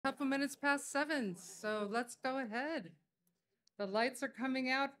couple minutes past 7, so let's go ahead. The lights are coming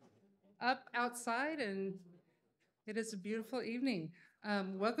up outside, and it is a beautiful evening.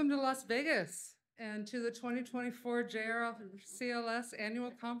 Welcome to Las Vegas and to the 2024 JRCLS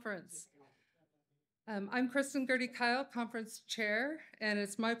Annual Conference. I'm Kristen Gertie-Kyle, Conference Chair, and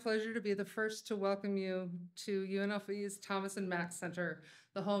it's my pleasure to be the first to welcome you to UNLV's Thomas and Mack Center,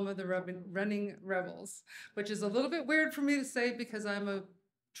 the home of the Running Rebels, which is a little bit weird for me to say because I'm a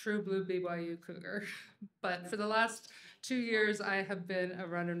true blue BYU Cougar. But for the last 2 years, I have been a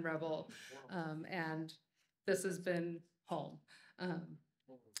Running Rebel, and this has been home.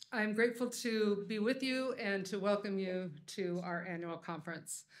 I'm grateful to be with you and to welcome you to our annual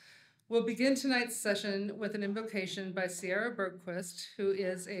conference. We'll begin tonight's session with an invocation by Sierra Bergquist, who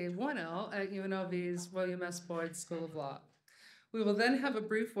is a 1L at UNLV's William S. Boyd School of Law. We will then have a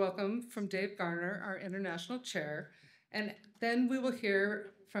brief welcome from Dave Garner, our International Chair, and then we will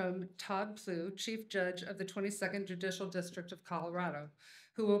hear from Todd Plew, Chief Judge of the 22nd Judicial District of Colorado,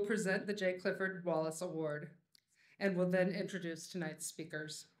 who will present the J. Clifford Wallace Award, and will then introduce tonight's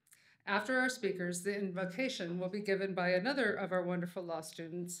speakers. After our speakers, the invocation will be given by another of our wonderful law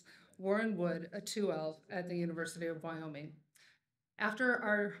students, Warren Wood, a 2L at the University of Wyoming. After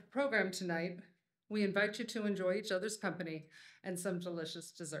our program tonight, we invite you to enjoy each other's company and some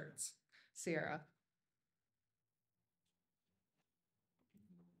delicious desserts. Sierra.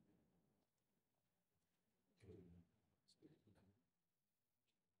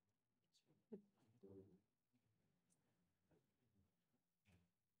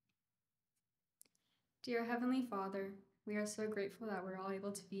 Dear Heavenly Father, we are so grateful that we're all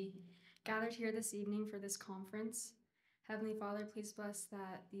able to be gathered here this evening for this conference. Heavenly Father, please bless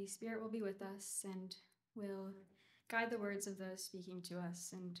that the Spirit will be with us and will guide the words of those speaking to us.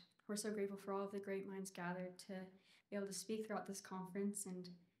 And we're so grateful for all of the great minds gathered to be able to speak throughout this conference. And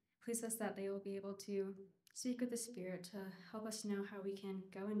please bless that they will be able to speak with the Spirit to help us know how we can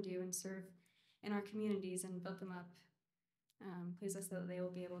go and do and serve in our communities and build them up. Please bless that they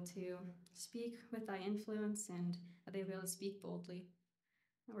will be able to speak with thy influence and that they will be able to speak boldly.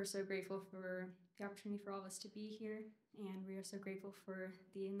 We're so grateful for the opportunity for all of us to be here, and we are so grateful for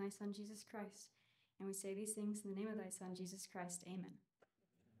thee and thy Son, Jesus Christ. And we say these things in the name of thy Son, Jesus Christ. Amen.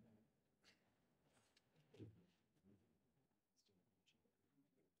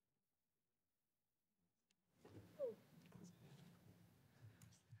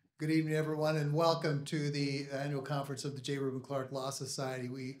 Good evening, everyone, and welcome to the annual conference of the J. Reuben Clark Law Society.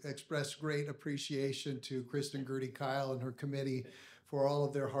 We express great appreciation to Kristen Gertie-Kyle and her committee for all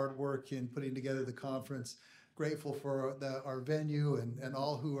of their hard work in putting together the conference. Grateful for our venue and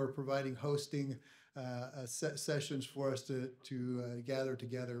all who are providing hosting sessions for us to gather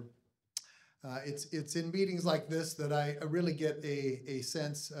together. It's in meetings like this that I really get a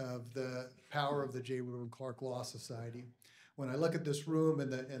sense of the power of the J. Reuben Clark Law Society. When I look at this room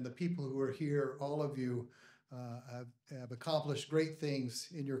and the people who are here, all of you have accomplished great things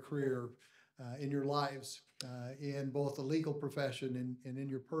in your career, in your lives, in both the legal profession and in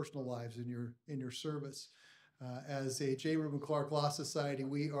your personal lives, in your service. As a J. Reuben Clark Law Society,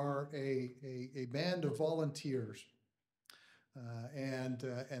 we are a band of volunteers, and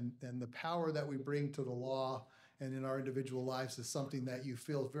the power that we bring to the law and in our individual lives is something that you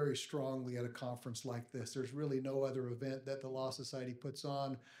feel very strongly at a conference like this. There's really no other event that the Law Society puts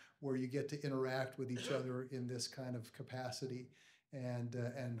on where you get to interact with each other in this kind of capacity. And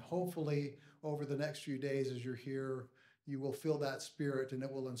hopefully over the next few days as you're here, you will feel that spirit and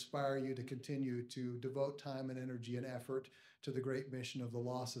it will inspire you to continue to devote time and energy and effort to the great mission of the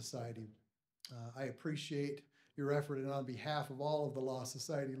Law Society. I appreciate your effort, and on behalf of all of the Law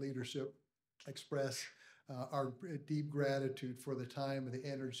Society leadership, express our deep gratitude for the time and the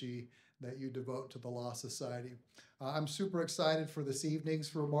energy that you devote to the Law Society. I'm super excited for this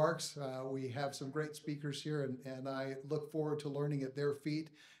evening's remarks. We have some great speakers here, and I look forward to learning at their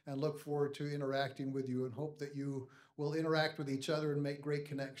feet and look forward to interacting with you and hope that you will interact with each other and make great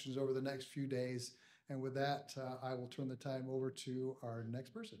connections over the next few days. And with that, I will turn the time over to our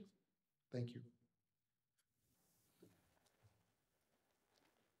next person. Thank you.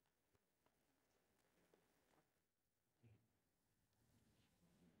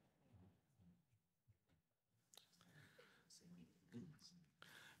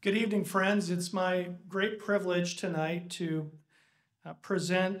 Good evening, friends. It's my great privilege tonight to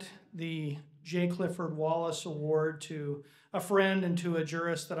present the J. Clifford Wallace Award to a friend and to a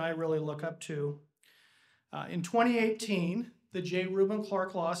jurist that I really look up to. In 2018, the J. Reuben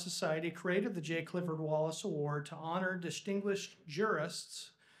Clark Law Society created the J. Clifford Wallace Award to honor distinguished jurists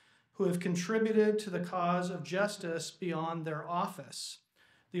who have contributed to the cause of justice beyond their office.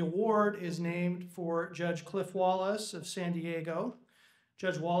 The award is named for Judge Cliff Wallace of San Diego.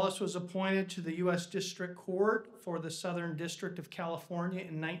 Judge Wallace was appointed to the U.S. District Court for the Southern District of California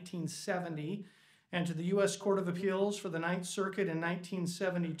in 1970 and to the U.S. Court of Appeals for the Ninth Circuit in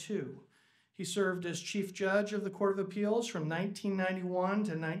 1972. He served as Chief Judge of the Court of Appeals from 1991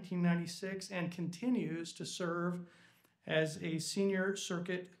 to 1996 and continues to serve as a Senior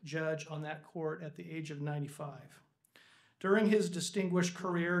Circuit Judge on that court at the age of 95. During his distinguished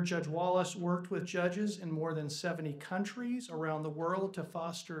career, Judge Wallace worked with judges in more than 70 countries around the world to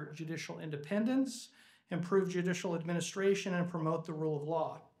foster judicial independence, improve judicial administration, and promote the rule of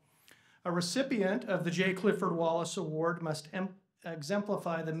law. A recipient of the J. Clifford Wallace Award must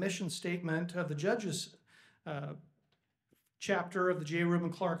exemplify the mission statement of the Judges chapter of the J. Reuben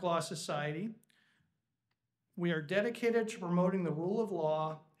Clark Law Society. We are dedicated to promoting the rule of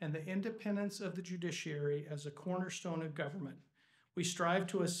law and the independence of the judiciary as a cornerstone of government. We strive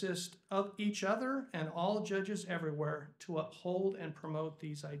to assist each other and all judges everywhere to uphold and promote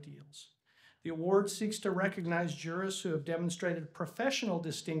these ideals. The award seeks to recognize jurists who have demonstrated professional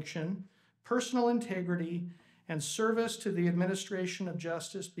distinction, personal integrity, and service to the administration of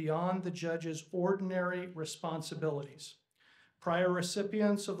justice beyond the judge's ordinary responsibilities. Prior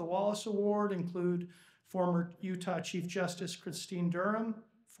recipients of the Wallace Award include former Utah Chief Justice Christine Durham,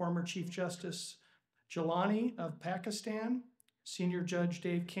 former Chief Justice Jelani of Pakistan, Senior Judge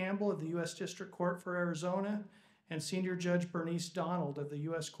Dave Campbell of the U.S. District Court for Arizona, and Senior Judge Bernice Donald of the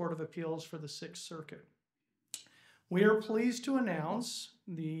U.S. Court of Appeals for the Sixth Circuit. We are pleased to announce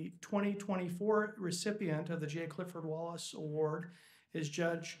the 2024 recipient of the J. Clifford Wallace Award is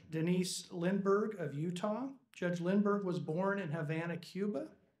Judge Denise Lindberg of Utah. Judge Lindberg was born in Havana, Cuba,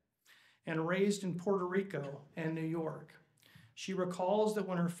 and raised in Puerto Rico and New York. She recalls that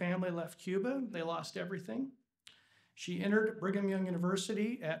when her family left Cuba, they lost everything. She entered Brigham Young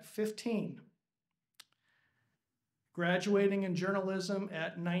University at 15, graduating in journalism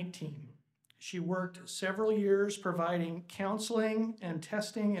at 19. She worked several years providing counseling and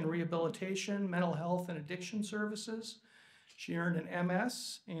testing and rehabilitation, mental health and addiction services. She earned an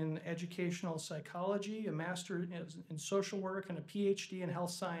MS in educational psychology, a master in social work, and a PhD in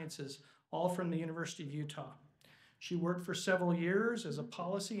health sciences, all from the University of Utah. She worked for several years as a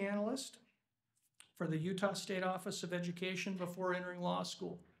policy analyst for the Utah State Office of Education before entering law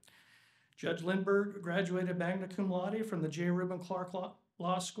school. Judge Lindberg graduated magna cum laude from the J. Reuben Clark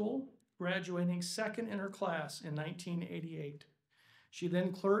Law School, graduating second in her class in 1988. She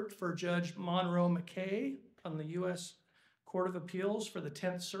then clerked for Judge Monroe McKay on the U.S. Court of Appeals for the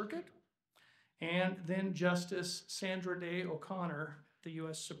 10th Circuit, and then Justice Sandra Day O'Connor, the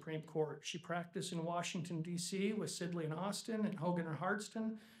U.S. Supreme Court. She practiced in Washington, D.C. with Sidley and Austin and Hogan and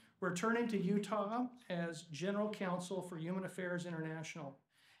Hartston, returning to Utah as General Counsel for Human Affairs International.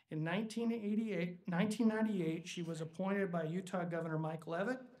 In 1998, she was appointed by Utah Governor Mike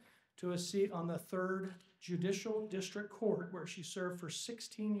Leavitt to a seat on the 3rd Judicial District Court, where she served for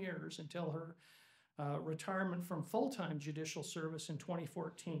 16 years until her retirement from full-time judicial service in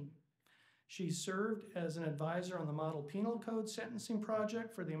 2014. She served as an advisor on the Model Penal Code Sentencing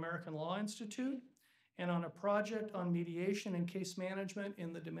Project for the American Law Institute and on a project on mediation and case management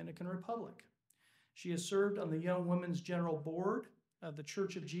in the Dominican Republic. She has served on the Young Women's General Board of the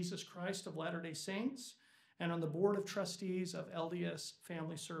Church of Jesus Christ of Latter-day Saints and on the Board of Trustees of LDS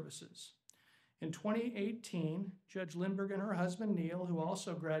Family Services. In 2018, Judge Lindberg and her husband, Neil, who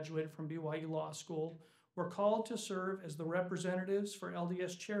also graduated from BYU Law School, were called to serve as the representatives for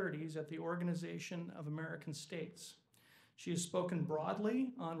LDS Charities at the Organization of American States. She has spoken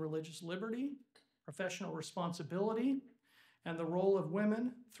broadly on religious liberty, professional responsibility, and the role of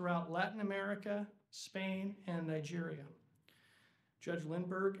women throughout Latin America, Spain, and Nigeria. Judge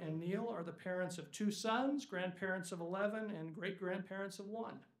Lindberg and Neil are the parents of 2 sons, grandparents of 11, and great-grandparents of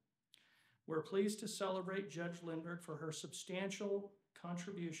 1. We're pleased to celebrate Judge Lindberg for her substantial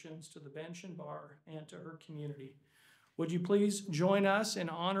contributions to the bench and bar and to her community. Would you please join us in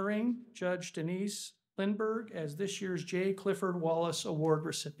honoring Judge Denise Lindberg as this year's J. Clifford Wallace Award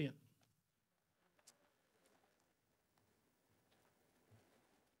recipient?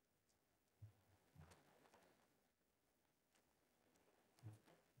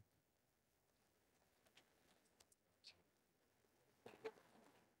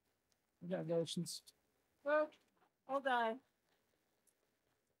 Congratulations. Well, hold on.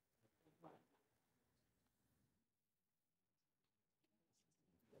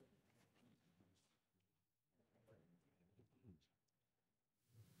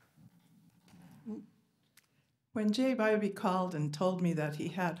 When Jay Bybee called and told me that he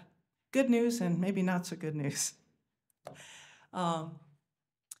had good news and maybe not so good news,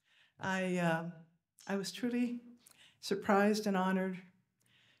 I was truly surprised and honored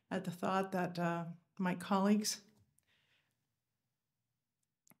at the thought that my colleagues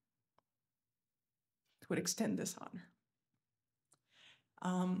would extend this honor.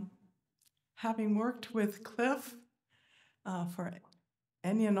 Having worked with Cliff, for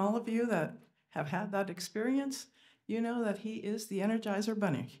any and all of you that have had that experience, you know that he is the Energizer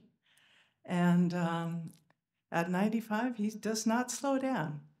Bunny. And at 95, he does not slow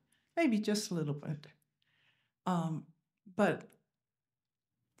down, maybe just a little bit. But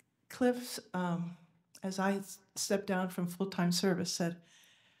Cliff, as I stepped down from full-time service, said,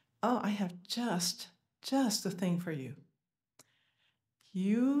 "Oh, I have just the thing for you.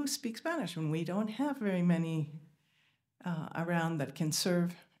 You speak Spanish, and we don't have very many around that can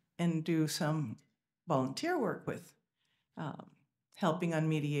serve and do some volunteer work with helping on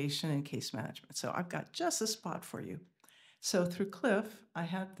mediation and case management. So I've got just a spot for you." So through Cliff, I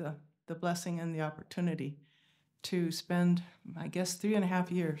had the blessing and the opportunity to spend, I guess, 3.5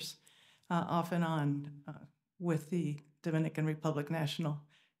 years off and on with the Dominican Republic National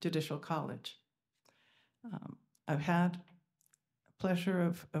Judicial College. I've had the pleasure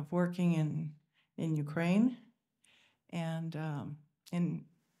of working in Ukraine and in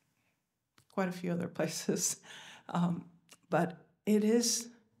quite a few other places. But it is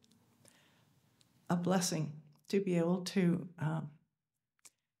a blessing to be able to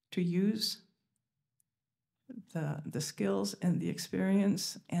use the skills and the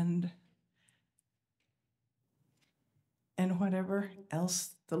experience and whatever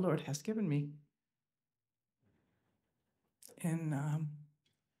else the Lord has given me in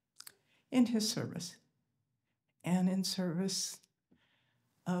His service and in service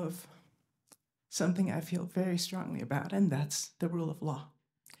of something I feel very strongly about, and that's the rule of law.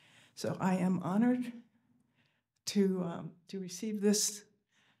 So I am honored to receive this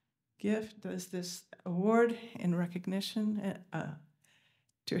gift, this award in recognition,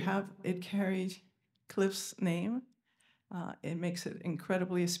 to have it carry Cliff's name. It makes it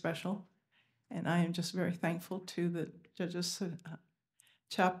incredibly special, and I am just very thankful to the Judges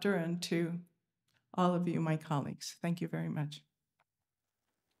chapter and to all of you, my colleagues. Thank you very much.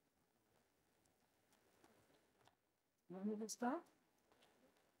 You want me to start?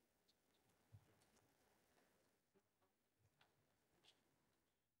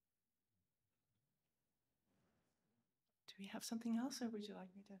 Do we have something else, or would you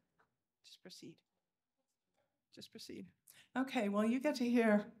like me to just proceed? Just proceed. Okay, well, you get to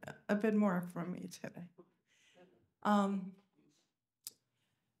hear a bit more from me today.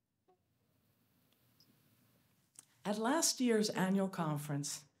 At last year's annual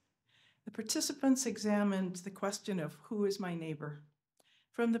conference, the participants examined the question of who is my neighbor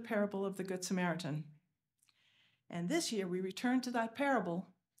from the parable of the Good Samaritan. And this year we returned to that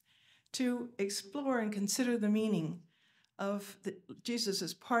parable to explore and consider the meaning of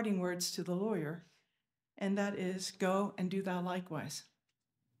Jesus' parting words to the lawyer, and that is, "Go and do thou likewise."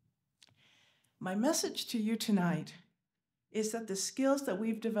 My message to you tonight is that the skills that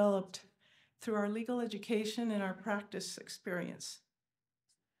we've developed through our legal education and our practice experience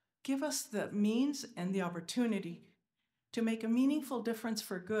give us the means and the opportunity to make a meaningful difference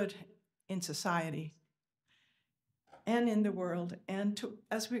for good in society and in the world, and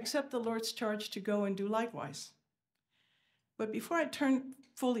as we accept the Lord's charge to go and do likewise. But before I turn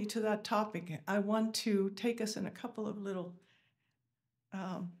fully to that topic, I want to take us in a couple of little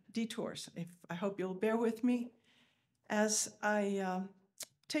detours. I hope you'll bear with me as I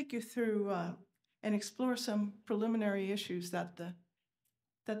take you through and explore some preliminary issues that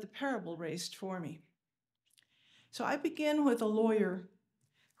the parable raised for me. So I begin with a lawyer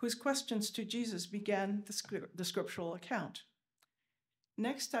whose questions to Jesus began the scriptural account.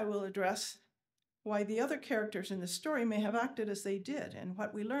 Next, I will address why the other characters in the story may have acted as they did and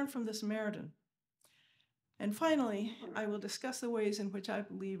what we learn from the Samaritan. And finally, I will discuss the ways in which I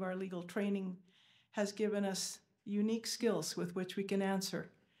believe our legal training has given us unique skills with which we can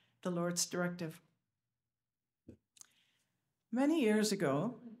answer the Lord's directive. Many years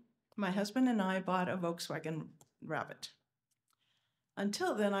ago, my husband and I bought a Volkswagen Rabbit.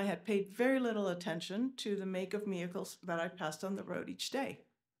 Until then, I had paid very little attention to the make of vehicles that I passed on the road each day.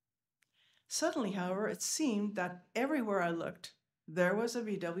 Suddenly, however, it seemed that everywhere I looked, there was a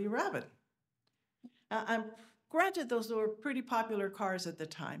VW Rabbit. Granted, those were pretty popular cars at the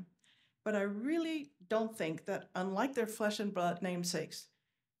time, but I really don't think that, unlike their flesh and blood namesakes,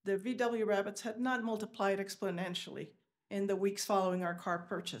 the VW Rabbits had not multiplied exponentially in the weeks following our car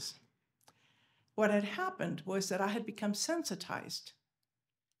purchase. What had happened was that I had become sensitized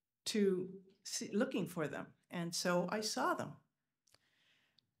to looking for them, and so I saw them.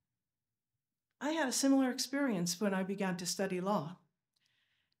 I had a similar experience when I began to study law.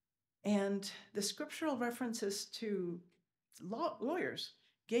 And the scriptural references to lawyers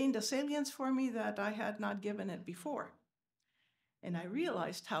gained a salience for me that I had not given it before. And I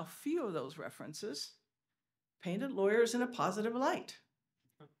realized how few of those references painted lawyers in a positive light.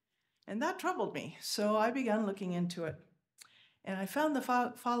 And that troubled me, so I began looking into it. And I found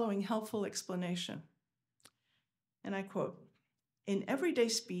the following helpful explanation. And I quote, "In everyday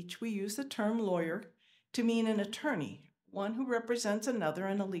speech, we use the term lawyer to mean an attorney, one who represents another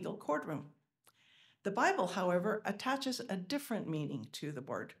in a legal courtroom. The Bible, however, attaches a different meaning to the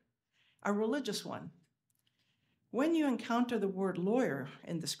word, a religious one. When you encounter the word lawyer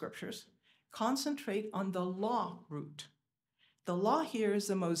in the scriptures, concentrate on the law root. The law here is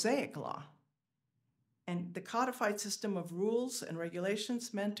the Mosaic law, and the codified system of rules and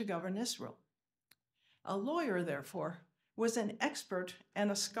regulations meant to govern Israel. A lawyer, therefore, was an expert and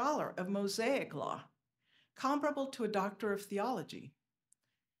a scholar of Mosaic law, comparable to a doctor of theology,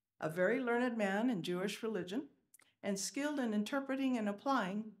 a very learned man in Jewish religion, and skilled in interpreting and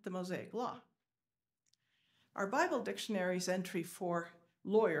applying the Mosaic law. Our Bible dictionary's entry for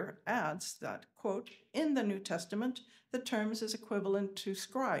lawyer adds that, quote, in the New Testament, the term is equivalent to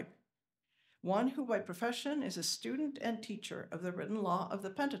scribe, one who by profession is a student and teacher of the written law of the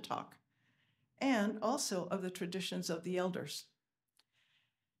Pentateuch, and also of the traditions of the elders.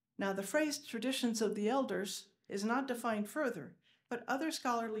 Now, the phrase traditions of the elders is not defined further, but other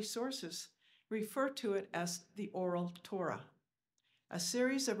scholarly sources refer to it as the oral Torah, a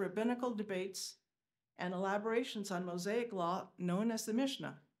series of rabbinical debates and elaborations on Mosaic law known as the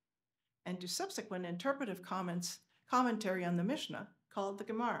Mishnah, and to subsequent interpretive commentary on the Mishnah called the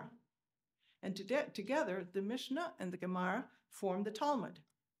Gemara. And together, the Mishnah and the Gemara form the Talmud.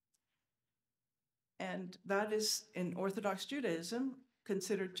 And that is, in Orthodox Judaism,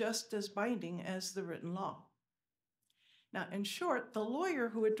 considered just as binding as the written law. Now, in short, the lawyer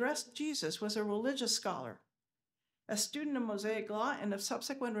who addressed Jesus was a religious scholar, a student of Mosaic law and of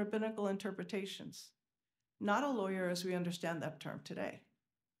subsequent rabbinical interpretations, not a lawyer as we understand that term today.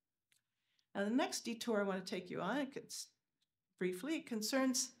 Now, the next detour I want to take you on, briefly, it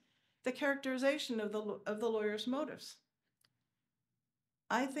concerns the characterization of the lawyer's motives.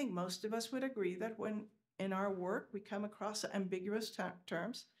 I think most of us would agree that when in our work we come across ambiguous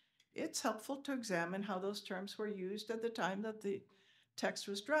terms, it's helpful to examine how those terms were used at the time that the text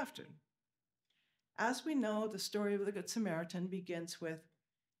was drafted. As we know, the story of the Good Samaritan begins with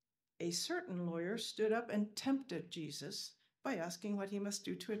a certain lawyer stood up and tempted Jesus by asking what he must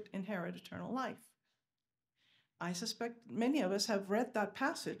do to inherit eternal life. I suspect many of us have read that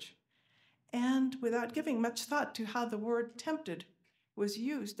passage, and without giving much thought to how the word tempted was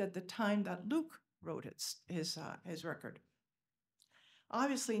used at the time that Luke wrote his record.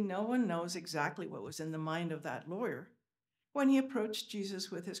 Obviously, no one knows exactly what was in the mind of that lawyer when he approached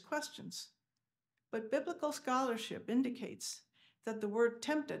Jesus with his questions. But biblical scholarship indicates that the word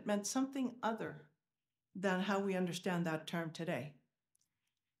tempted meant something other than how we understand that term today.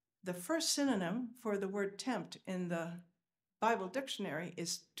 The first synonym for the word tempt in the Bible dictionary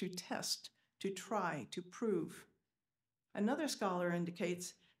is to test, to try, to prove. Another scholar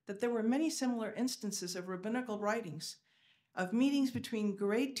indicates that there were many similar instances of rabbinical writings, of meetings between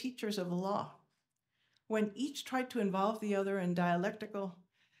great teachers of the law, when each tried to involve the other in dialectic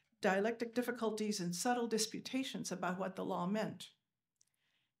difficulties and subtle disputations about what the law meant.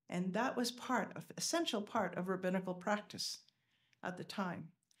 And that was essential part of rabbinical practice at the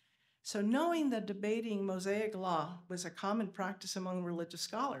time. So knowing that debating Mosaic law was a common practice among religious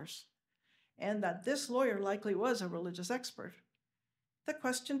scholars, and that this lawyer likely was a religious expert, the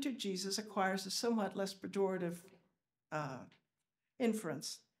question to Jesus acquires a somewhat less pejorative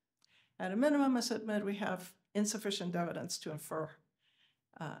inference. At a minimum, I submit we have insufficient evidence to infer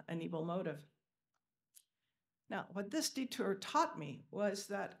an evil motive. Now, what this detour taught me was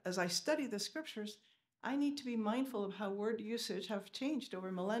that as I study the scriptures, I need to be mindful of how word usage have changed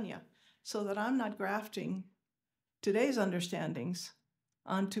over millennia so that I'm not grafting today's understandings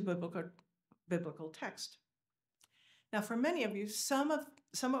onto biblical text. Now, for many of you, some of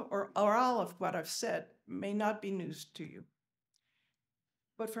or all of what I've said may not be news to you.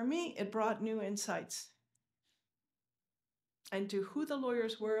 But for me, it brought new insights into who the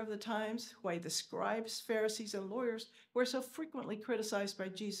lawyers were of the times, why the scribes, Pharisees, and lawyers were so frequently criticized by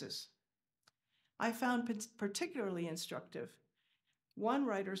Jesus. I found particularly instructive one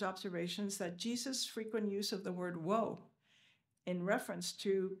writer's observations that Jesus' frequent use of the word woe in reference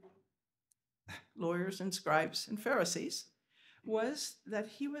to lawyers and scribes and Pharisees was that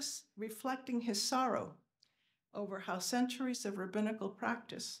he was reflecting his sorrow over how centuries of rabbinical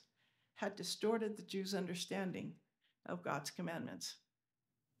practice had distorted the Jews' understanding of God's commandments.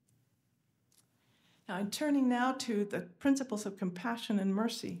 Now, I'm turning now to the principles of compassion and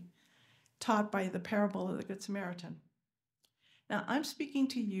mercy taught by the parable of the Good Samaritan. Now, I'm speaking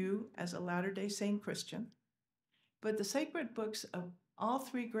to you as a Latter-day Saint Christian, but the sacred books of all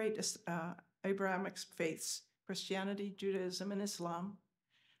three great Abrahamic faiths, Christianity, Judaism, and Islam,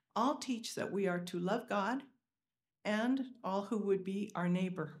 all teach that we are to love God and all who would be our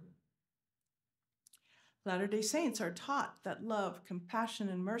neighbor. Latter-day Saints are taught that love, compassion,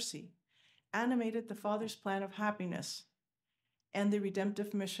 and mercy animated the Father's plan of happiness and the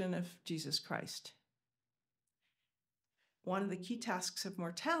redemptive mission of Jesus Christ. One of the key tasks of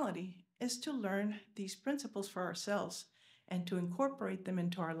mortality is to learn these principles for ourselves and to incorporate them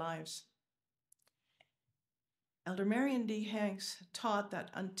into our lives. Elder Marion D. Hanks taught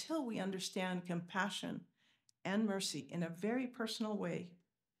that until we understand compassion and mercy in a very personal way,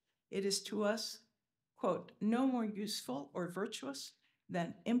 it is to us, quote, no more useful or virtuous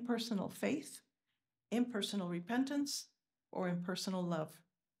than impersonal faith, impersonal repentance, or impersonal love.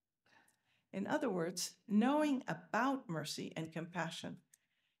 In other words, knowing about mercy and compassion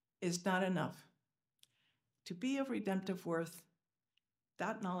is not enough. To be of redemptive worth,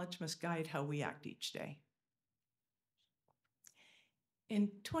 that knowledge must guide how we act each day. In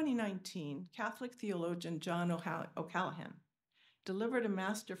 2019, Catholic theologian John O'Callaghan delivered a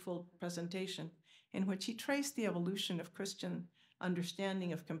masterful presentation in which he traced the evolution of Christian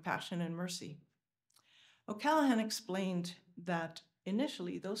understanding of compassion and mercy. O'Callaghan explained that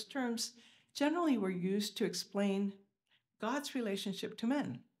initially those terms generally were used to explain God's relationship to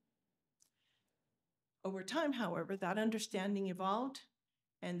men. Over time, however, that understanding evolved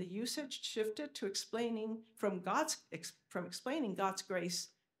and the usage shifted to explaining from explaining God's grace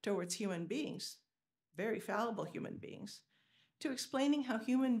towards human beings, very fallible human beings, to explaining how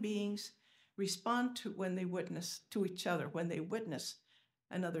human beings respond to when they witness to each other, when they witness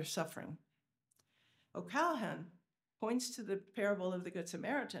another suffering. O'Callaghan points to the parable of the Good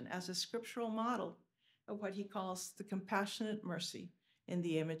Samaritan as a scriptural model of what he calls the compassionate mercy in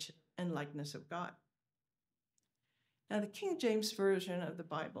the image and likeness of God. Now, the King James Version of the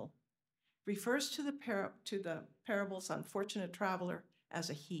Bible refers to the parable's unfortunate traveler as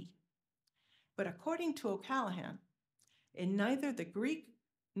a he. But according to O'Callaghan, in neither the Greek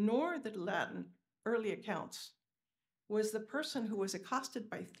nor the Latin early accounts was the person who was accosted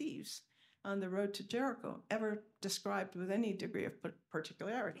by thieves on the road to Jericho ever described with any degree of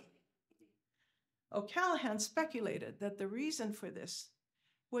particularity. O'Callaghan speculated that the reason for this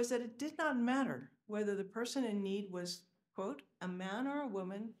was that it did not matter whether the person in need was, quote, a man or a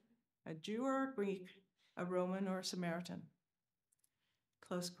woman, a Jew or a Greek, a Roman or a Samaritan,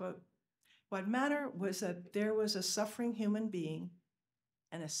 close quote. What mattered was that there was a suffering human being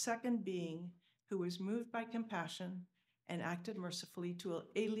and a second being who was moved by compassion and acted mercifully to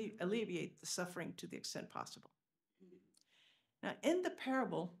alleviate the suffering to the extent possible. Now, in the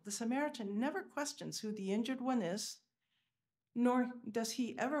parable, the Samaritan never questions who the injured one is, nor does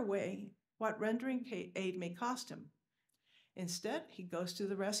he ever weigh what rendering aid may cost him. Instead, he goes to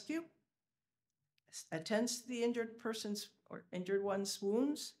the rescue, attends to the injured person's or injured one's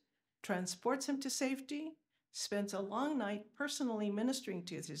wounds, transports him to safety, spends a long night personally ministering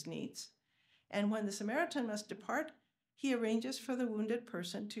to his needs, and when the Samaritan must depart, he arranges for the wounded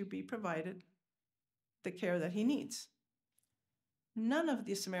person to be provided the care that he needs. None of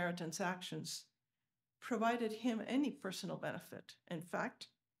the Samaritan's actions provided him any personal benefit. In fact,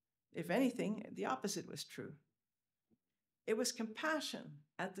 if anything, the opposite was true. It was compassion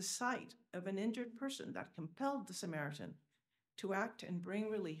at the sight of an injured person that compelled the Samaritan to act and bring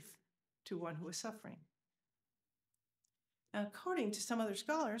relief to one who was suffering. Now, according to some other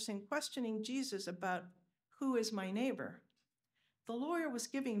scholars, in questioning Jesus about who is my neighbor, the lawyer was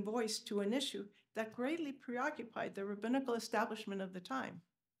giving voice to an issue that greatly preoccupied the rabbinical establishment of the time,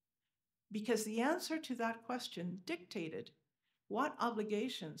 because the answer to that question dictated what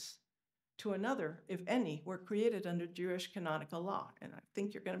obligations to another, if any, were created under Jewish canonical law. And I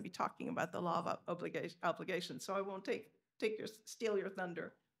think you're going to be talking about the law of obligation, so I won't steal your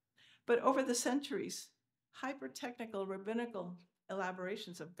thunder. But over the centuries, hyper-technical rabbinical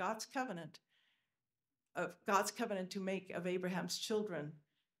elaborations of God's covenant to make of Abraham's children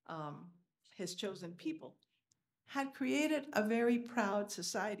his chosen people, had created a very proud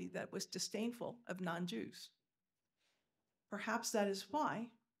society that was disdainful of non-Jews. Perhaps that is why,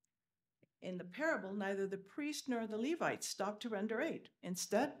 in the parable, neither the priest nor the Levites stopped to render aid.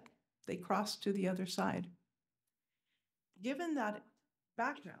 Instead, they crossed to the other side. Given that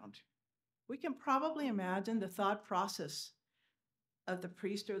background, we can probably imagine the thought process of the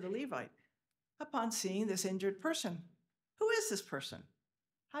priest or the Levite upon seeing this injured person. Who is this person?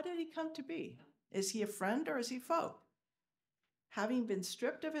 How did he come to be? Is he a friend or is he foe? Having been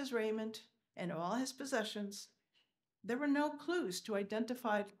stripped of his raiment and all his possessions, there were no clues to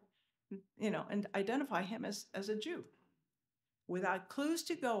identify him as a Jew. Without clues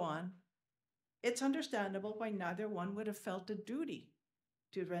to go on, it's understandable why neither one would have felt a duty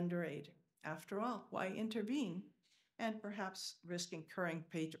to render aid. After all, why intervene and perhaps risk incurring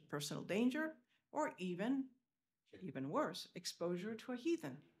personal danger or even worse, exposure to a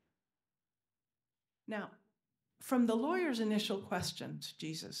heathen? Now, from the lawyer's initial question to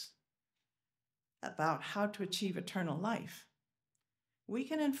Jesus about how to achieve eternal life, we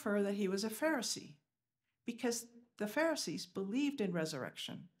can infer that he was a Pharisee, because the Pharisees believed in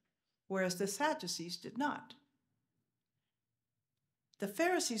resurrection, whereas the Sadducees did not. The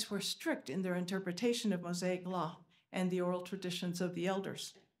Pharisees were strict in their interpretation of Mosaic law and the oral traditions of the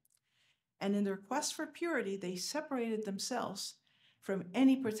elders. And in their quest for purity, they separated themselves from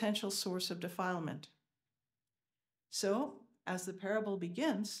any potential source of defilement. So, as the parable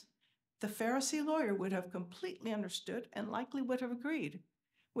begins, the Pharisee lawyer would have completely understood and likely would have agreed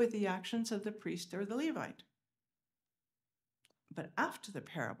with the actions of the priest or the Levite. But after the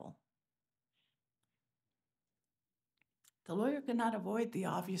parable, the lawyer could not avoid the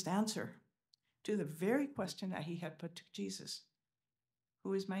obvious answer to the very question that he had put to Jesus.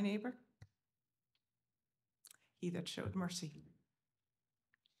 Who is my neighbor? He that showed mercy.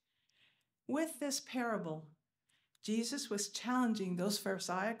 With this parable, Jesus was challenging those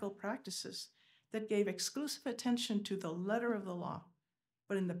Pharisaical practices that gave exclusive attention to the letter of the law,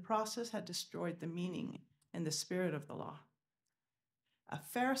 but in the process had destroyed the meaning and the spirit of the law. A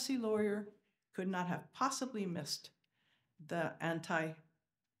Pharisee lawyer could not have possibly missed the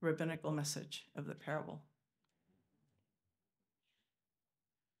anti-rabbinical message of the parable.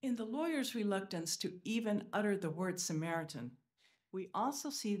 In the lawyer's reluctance to even utter the word Samaritan, we also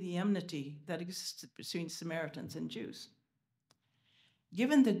see the enmity that existed between Samaritans and Jews.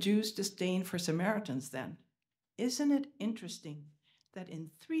 Given the Jews' disdain for Samaritans, then, isn't it interesting that in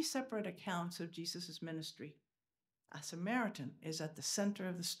 3 separate accounts of Jesus' ministry, a Samaritan is at the center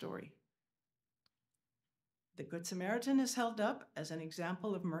of the story? The Good Samaritan is held up as an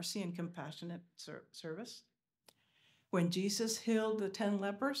example of mercy and compassionate service. When Jesus healed the 10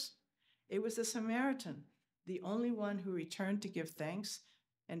 lepers, it was the Samaritan, the only one who returned to give thanks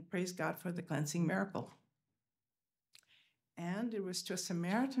and praise God for the cleansing miracle. And it was to a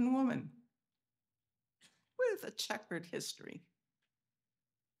Samaritan woman with a checkered history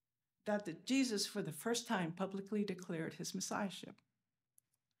that Jesus, for the first time, publicly declared his messiahship.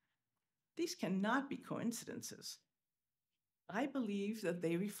 These cannot be coincidences. I believe that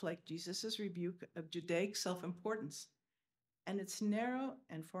they reflect Jesus' rebuke of Judaic self-importance and its narrow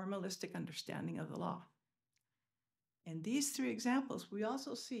and formalistic understanding of the law. In these 3 examples, we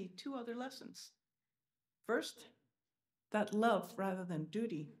also see 2 other lessons. First, that love rather than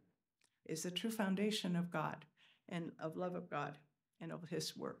duty is the true foundation of God and of love of God and of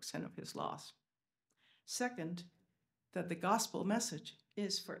his works and of his laws. Second, that the gospel message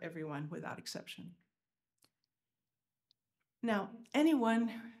is for everyone without exception. Now,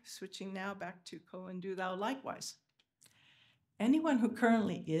 anyone, switching now back to "Go and do thou likewise," anyone who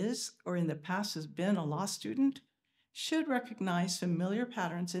currently is or in the past has been a law student should recognize familiar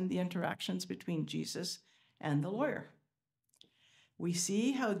patterns in the interactions between Jesus and the lawyer. We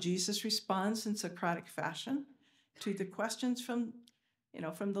see how Jesus responds in Socratic fashion to the questions from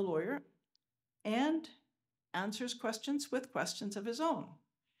the lawyer and answers questions with questions of his own,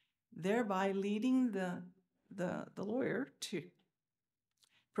 thereby leading the lawyer to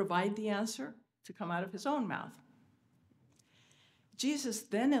provide the answer to come out of his own mouth. Jesus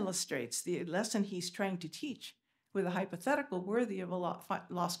then illustrates the lesson he's trying to teach with a hypothetical worthy of a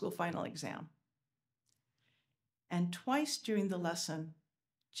law school final exam. And twice during the lesson,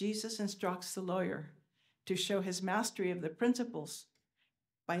 Jesus instructs the lawyer to show his mastery of the principles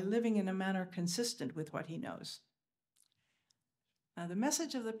by living in a manner consistent with what he knows. Now, the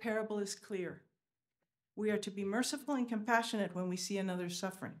message of the parable is clear. We are to be merciful and compassionate when we see another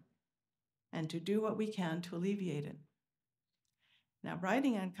suffering, and to do what we can to alleviate it. Now,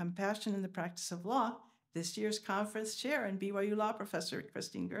 writing on compassion in the practice of law, this year's conference chair and BYU law professor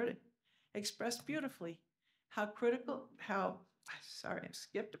Christine Gerde expressed beautifully how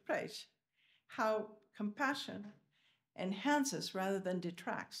compassion enhances rather than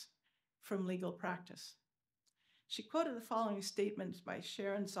detracts from legal practice. She quoted the following statement by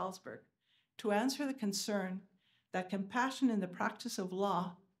Sharon Salzberg to answer the concern that compassion in the practice of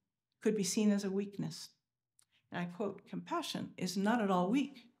law could be seen as a weakness. And I quote, "Compassion is not at all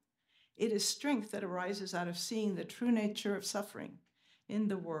weak. It is strength that arises out of seeing the true nature of suffering in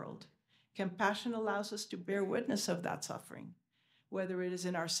the world. Compassion allows us to bear witness of that suffering, whether it is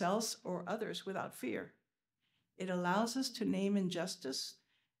in ourselves or others, without fear. It allows us to name injustice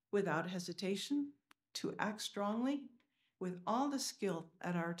without hesitation, to act strongly with all the skill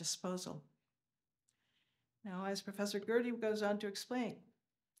at our disposal." Now, as Professor Gertie goes on to explain,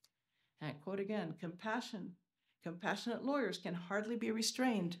 and I quote again, "Compassionate lawyers can hardly be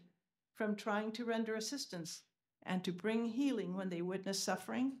restrained from trying to render assistance and to bring healing when they witness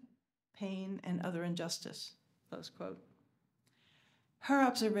suffering, pain, and other injustice." Close quote. Her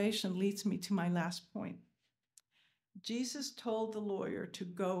observation leads me to my last point. Jesus told the lawyer to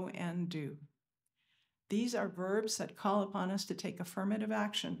go and do. These are verbs that call upon us to take affirmative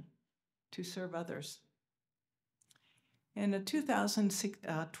action to serve others. In a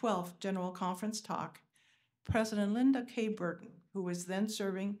 2012 General Conference talk, President Linda K. Burton, who was then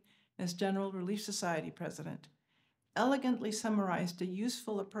serving as General Relief Society president, elegantly summarized a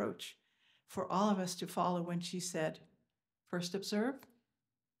useful approach for all of us to follow when she said, "First observe,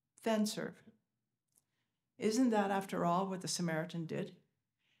 then serve." Isn't that, after all, what the Samaritan did?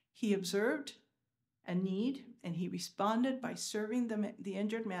 He observed a need, and he responded by serving the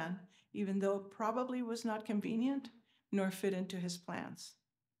injured man, even though it probably was not convenient nor fit into his plans.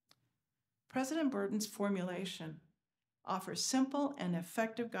 President Burton's formulation offers simple and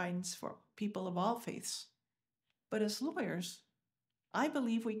effective guidance for people of all faiths. But as lawyers, I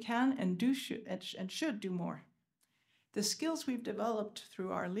believe we can and should do more. The skills we've developed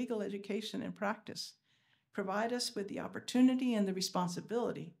through our legal education and practice provide us with the opportunity and the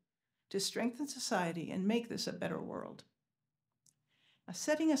responsibility to strengthen society and make this a better world. Now,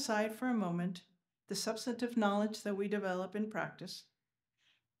 setting aside for a moment the substantive knowledge that we develop in practice,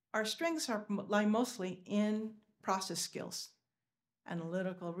 our strengths lie mostly in process skills,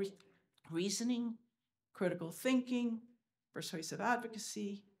 analytical reasoning, critical thinking, persuasive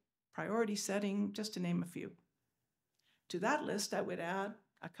advocacy, priority setting, just to name a few. To that list, I would add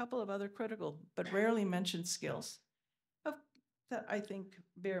a couple of other critical but rarely mentioned skills that I think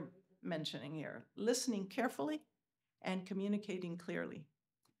bear mentioning here: listening carefully and communicating clearly.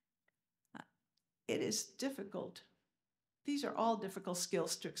 It is difficult. These are all difficult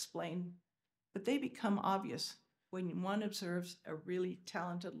skills to explain, but they become obvious when one observes a really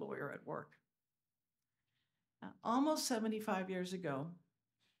talented lawyer at work. Now, almost 75 years ago,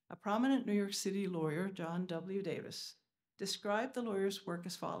 a prominent New York City lawyer, John W. Davis, described the lawyer's work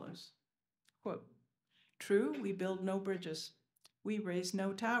as follows, quote, "True, we build no bridges. We raise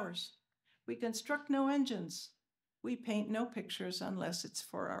no towers. We construct no engines. We paint no pictures unless it's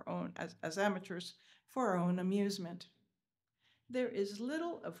for our own, as amateurs, for our own amusement. There is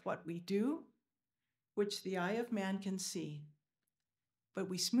little of what we do which the eye of man can see, but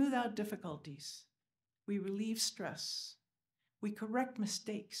we smooth out difficulties. We relieve stress. We correct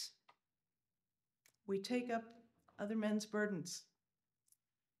mistakes. We take up other men's burdens.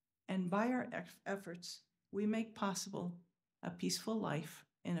 And by our efforts, we make possible a peaceful life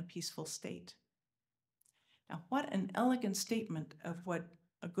in a peaceful state." Now, what an elegant statement of what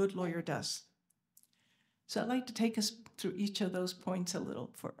a good lawyer does. So I'd like to take us through each of those points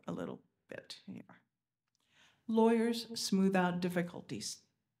for a little bit here. Lawyers smooth out difficulties.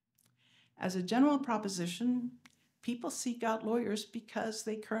 As a general proposition, people seek out lawyers because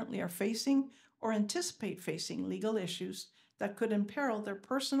they currently are facing or anticipate facing legal issues that could imperil their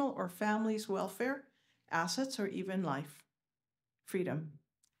personal or family's welfare, assets, or even life, freedom.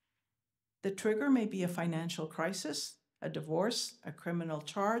 The trigger may be a financial crisis, a divorce, a criminal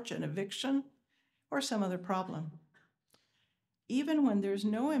charge, an eviction, or some other problem. Even when there's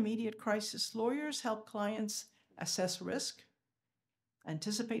no immediate crisis, lawyers help clients assess risk,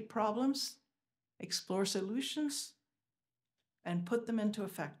 anticipate problems, explore solutions, and put them into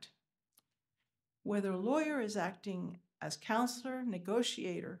effect. Whether a lawyer is acting as counselor,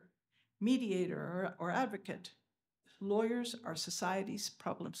 negotiator, mediator, or advocate, lawyers are society's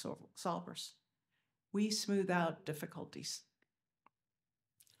problem solvers. We smooth out difficulties.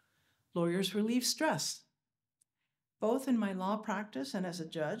 Lawyers relieve stress. Both in my law practice and as a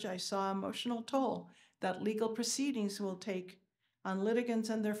judge, I saw emotional toll that legal proceedings will take on litigants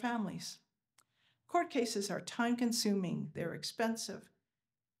and their families. Court cases are time-consuming, they're expensive,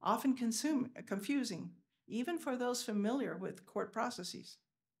 often confusing, even for those familiar with court processes.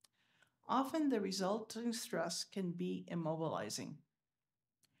 Often the resulting stress can be immobilizing.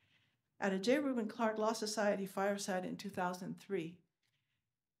 At a J. Reuben Clark Law Society fireside in 2003,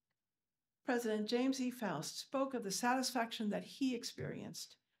 President James E. Faust spoke of the satisfaction that he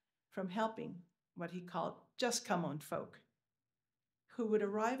experienced from helping what he called just common folk, who would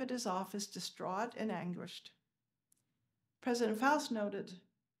arrive at his office distraught and anguished. President Faust noted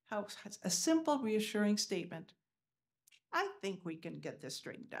how a simple, reassuring statement, "I think we can get this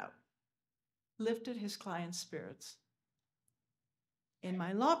straightened out," lifted his client's spirits. In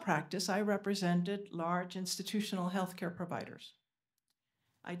my law practice, I represented large institutional healthcare providers.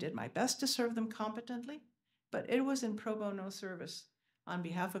 I did my best to serve them competently, but it was in pro bono service on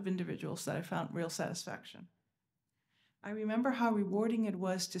behalf of individuals that I found real satisfaction. I remember how rewarding it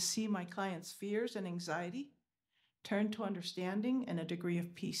was to see my clients' fears and anxiety turn to understanding and a degree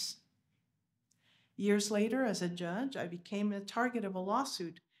of peace. Years later, as a judge, I became the target of a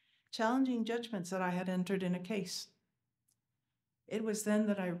lawsuit challenging judgments that I had entered in a case. It was then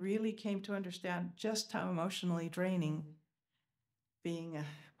that I really came to understand just how emotionally draining being a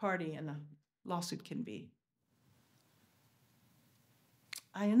party in a lawsuit can be.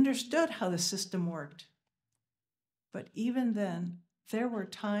 I understood how the system worked, but even then, there were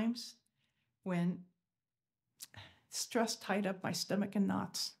times when stress tied up my stomach in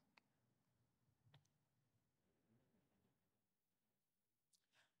knots.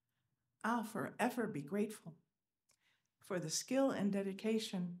 I'll forever be grateful for the skill and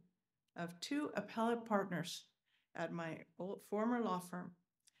dedication of two appellate partners at my former law firm,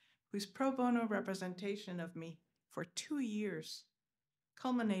 whose pro bono representation of me for 2 years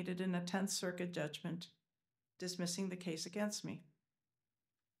culminated in a 10th Circuit judgment dismissing the case against me.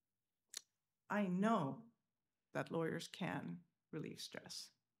 I know that lawyers can relieve stress.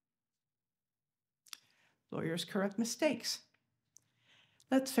 Lawyers correct mistakes.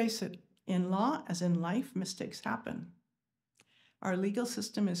 Let's face it, in law, as in life, mistakes happen. Our legal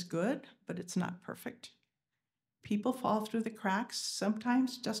system is good, but it's not perfect. People fall through the cracks.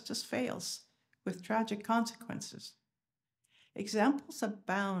 Sometimes justice fails, with tragic consequences. Examples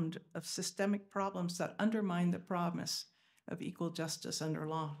abound of systemic problems that undermine the promise of equal justice under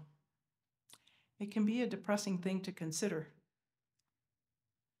law. It can be a depressing thing to consider,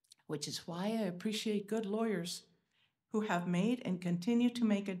 which is why I appreciate good lawyers who have made and continue to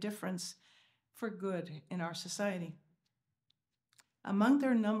make a difference for good in our society. Among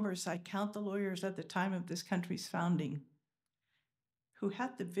their numbers, I count the lawyers at the time of this country's founding, who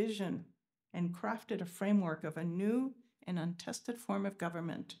had the vision and crafted a framework of a new and untested form of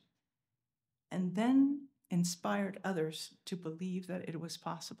government, and then inspired others to believe that it was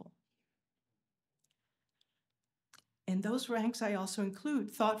possible. In those ranks, I also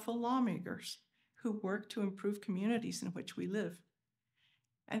include thoughtful lawmakers who work to improve communities in which we live,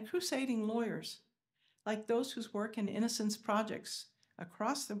 and crusading lawyers, like those whose work in innocence projects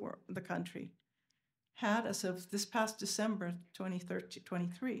across the country had, as of this past December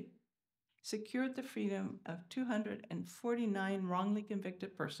 2023, secured the freedom of 249 wrongly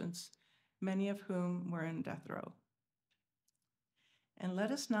convicted persons, many of whom were in death row. And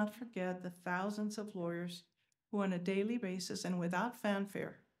let us not forget the thousands of lawyers who on a daily basis and without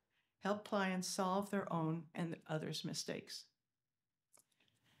fanfare help clients solve their own and others' mistakes.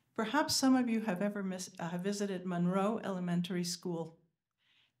 Perhaps some of you have ever visited Monroe Elementary School.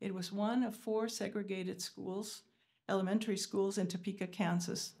 It was one of 4 segregated schools, elementary schools in Topeka,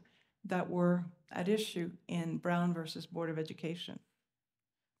 Kansas, that were at issue in Brown versus Board of Education.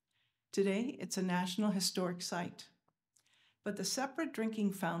 Today, it's a National Historic Site, but the separate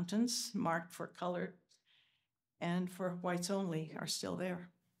drinking fountains marked for colored and for whites only are still there.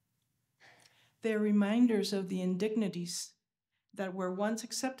 They're reminders of the indignities that were once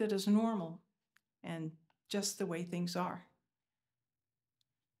accepted as normal and just the way things are.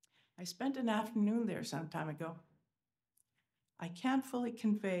 I spent an afternoon there some time ago. I can't fully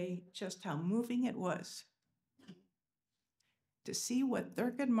convey just how moving it was to see what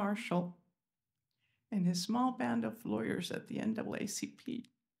Thurgood Marshall and his small band of lawyers at the NAACP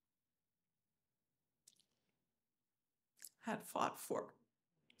had fought for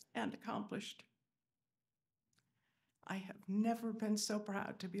and accomplished. I have never been so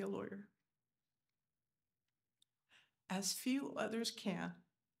proud to be a lawyer. As few others can,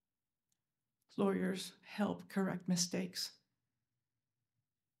 lawyers help correct mistakes.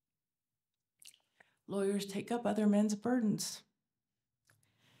 Lawyers take up other men's burdens.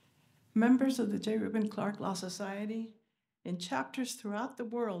 Members of the J. Reuben Clark Law Society in chapters throughout the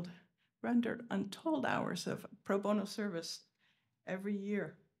world rendered untold hours of pro bono service every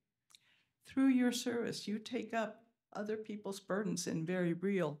year. Through your service, you take up other people's burdens in very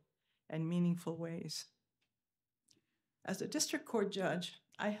real and meaningful ways. As a district court judge,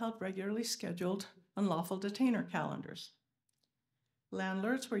 I held regularly scheduled unlawful detainer calendars.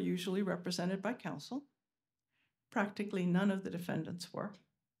 Landlords were usually represented by counsel. Practically none of the defendants were.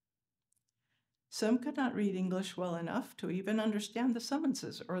 Some could not read English well enough to even understand the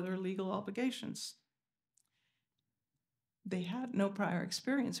summonses or their legal obligations. They had no prior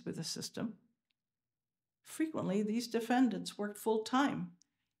experience with the system. Frequently, these defendants worked full-time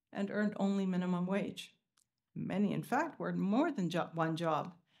and earned only minimum wage. Many, in fact, worked more than one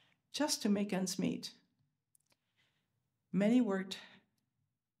job just to make ends meet. Many worked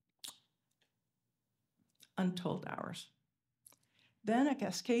untold hours. Then a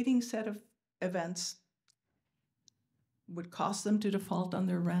cascading set of events would cause them to default on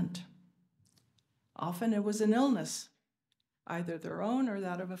their rent. Often it was an illness, either their own or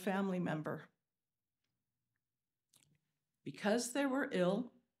that of a family member. Because they were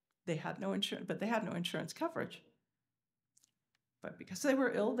ill, they had no insurance, but they had no insurance coverage. But because they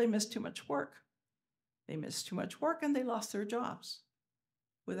were ill, they missed too much work. They missed too much work and they lost their jobs.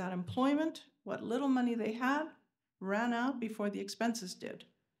 Without employment, what little money they had ran out before the expenses did.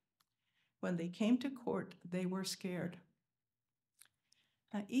 When they came to court, they were scared.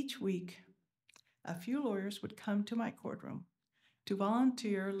 Now, each week, a few lawyers would come to my courtroom to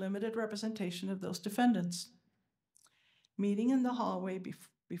volunteer limited representation of those defendants. Meeting in the hallway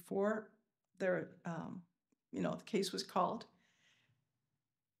before their, the case was called,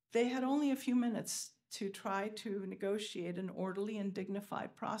 they had only a few minutes to try to negotiate an orderly and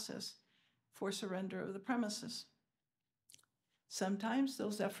dignified process for surrender of the premises. Sometimes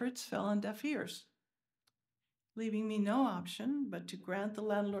those efforts fell on deaf ears, leaving me no option but to grant the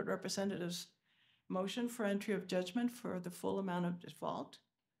landlord representative's motion for entry of judgment for the full amount of default,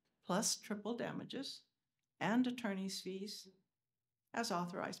 plus triple damages and attorney's fees as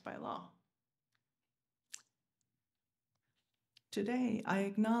authorized by law. Today, I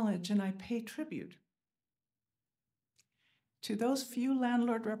acknowledge and I pay tribute to those few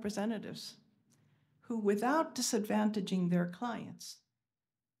landlord representatives who, without disadvantaging their clients,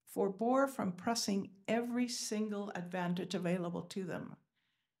 forbore from pressing every single advantage available to them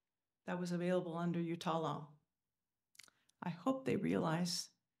that was available under Utah law. I hope they realize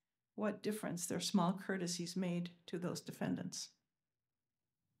what difference their small courtesies made to those defendants.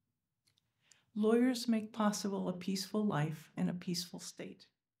 Lawyers make possible a peaceful life in a peaceful state.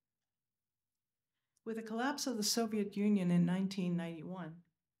 With the collapse of the Soviet Union in 1991,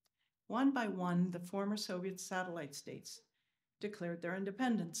 one by one, the former Soviet satellite states declared their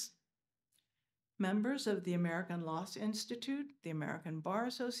independence. Members of the American Law Institute, the American Bar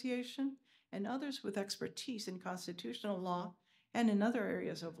Association, and others with expertise in constitutional law and in other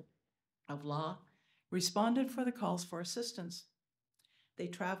areas of law responded for the calls for assistance. They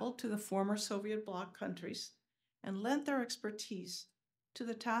traveled to the former Soviet bloc countries and lent their expertise to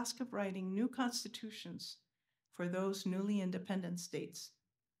the task of writing new constitutions for those newly independent states.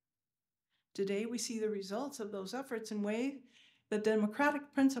 Today, we see the results of those efforts in ways that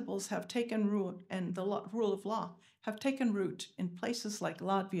democratic principles have taken root and the rule of law have taken root in places like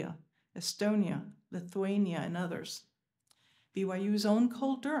Latvia, Estonia, Lithuania, and others. BYU's own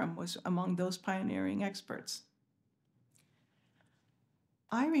Cole Durham was among those pioneering experts.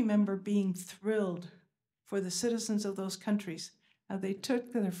 I remember being thrilled for the citizens of those countries as they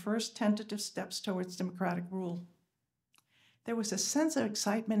took their first tentative steps towards democratic rule. There was a sense of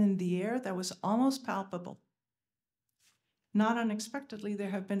excitement in the air that was almost palpable. Not unexpectedly, there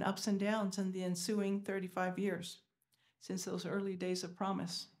have been ups and downs in the ensuing 35 years since those early days of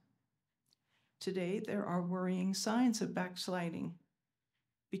promise. Today, there are worrying signs of backsliding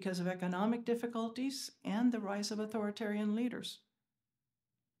because of economic difficulties and the rise of authoritarian leaders.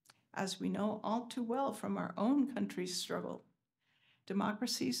 As we know all too well from our own country's struggle,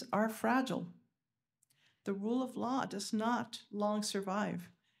 democracies are fragile. The rule of law does not long survive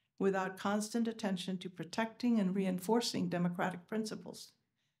without constant attention to protecting and reinforcing democratic principles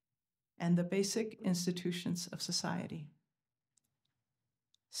and the basic institutions of society.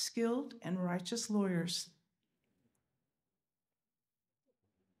 Skilled and righteous lawyers,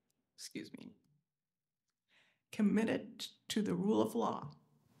 committed to the rule of law,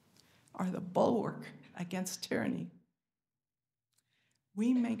 are the bulwark against tyranny.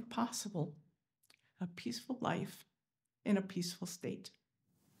 We make possible a peaceful life in a peaceful state.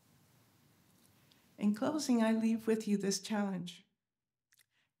 In closing, I leave with you this challenge.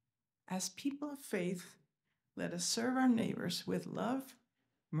 As people of faith, let us serve our neighbors with love,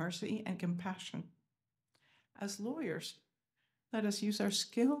 mercy, and compassion. As lawyers, let us use our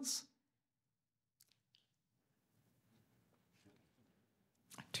skills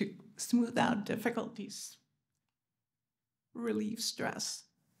to smooth out difficulties, relieve stress,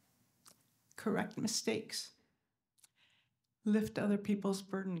 correct mistakes, lift other people's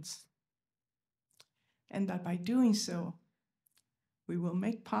burdens, and that by doing so, we will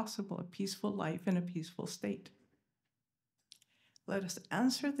make possible a peaceful life in a peaceful state. Let us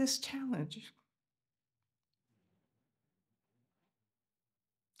answer this challenge.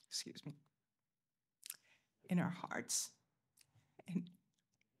 Excuse me. In our hearts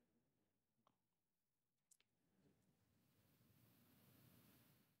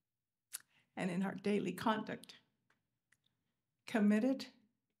and in our daily conduct, committed,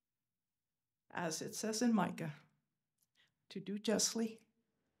 as it says in Micah, to do justly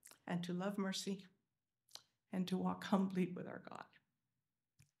and to love mercy and to walk humbly with our God.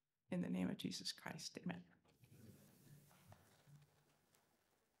 In the name of Jesus Christ, amen.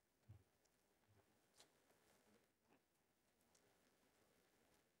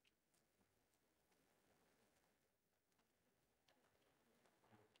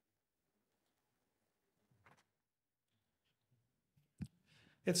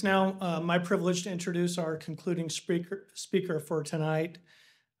 It's now my privilege to introduce our concluding speaker for tonight,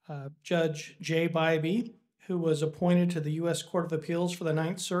 Judge J. Bybee, who was appointed to the U.S. Court of Appeals for the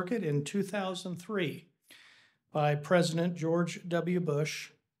Ninth Circuit in 2003 by President George W. Bush.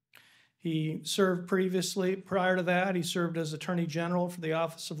 He served prior to that, he served as Attorney General for the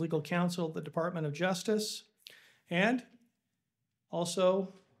Office of Legal Counsel at the Department of Justice, and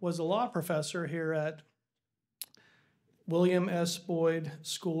also was a law professor here at William S. Boyd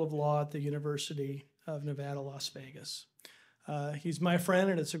School of Law at the University of Nevada, Las Vegas. He's my friend,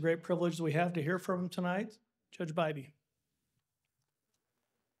 and it's a great privilege that we have to hear from him tonight. Judge Bybee.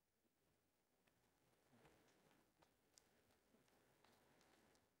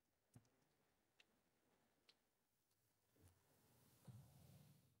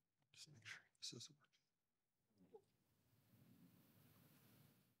 Just make sure this is working.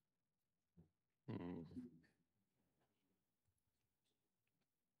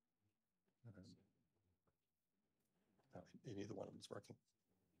 Neither one of them is working.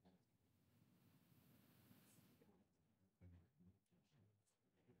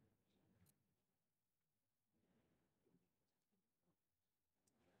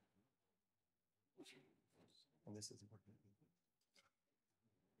 And this isn't working.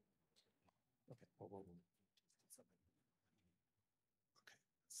 Okay, whoa. Okay,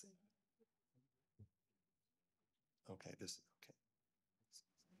 let's see. Okay, this, okay.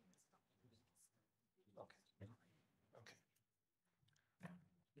 Okay.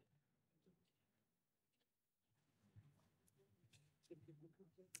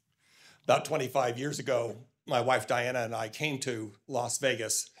 About 25 years ago, my wife Diana and I came to Las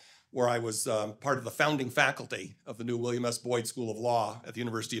Vegas, where I was part of the founding faculty of the new William S. Boyd School of Law at the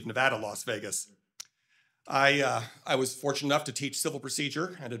University of Nevada, Las Vegas. I was fortunate enough to teach civil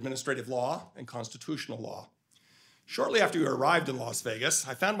procedure and administrative law and constitutional law. Shortly after we arrived in Las Vegas,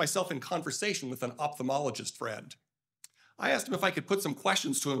 I found myself in conversation with an ophthalmologist friend. I asked him if I could put some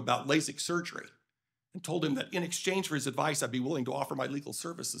questions to him about LASIK surgery and told him that in exchange for his advice, I'd be willing to offer my legal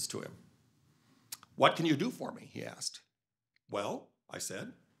services to him. "What can you do for me?" he asked. "Well," I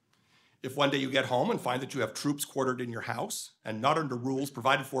said, "if one day you get home and find that you have troops quartered in your house and not under rules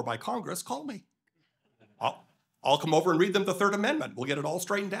provided for by Congress, call me. I'll come over and read them the Third Amendment. We'll get it all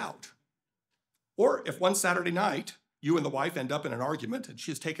straightened out. Or if one Saturday night you and the wife end up in an argument and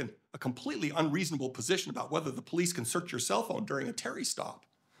she has taken a completely unreasonable position about whether the police can search your cell phone during a Terry stop,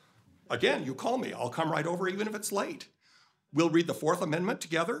 again, you call me. I'll come right over even if it's late. We'll read the Fourth Amendment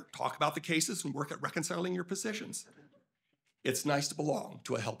together, talk about the cases, and work at reconciling your positions. It's nice to belong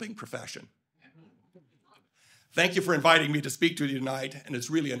to a helping profession." Thank you for inviting me to speak to you tonight, and it's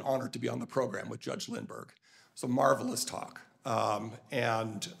really an honor to be on the program with Judge Lindberg. It's a marvelous talk,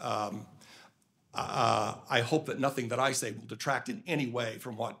 I hope that nothing that I say will detract in any way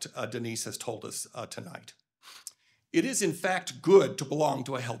from what Denise has told us tonight. It is, in fact, good to belong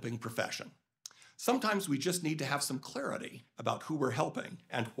to a helping profession. Sometimes we just need to have some clarity about who we're helping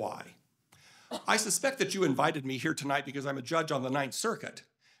and why. I suspect that you invited me here tonight because I'm a judge on the Ninth Circuit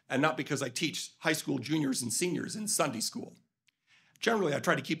and not because I teach high school juniors and seniors in Sunday school. Generally, I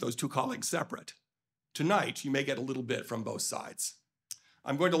try to keep those two callings separate. Tonight, you may get a little bit from both sides.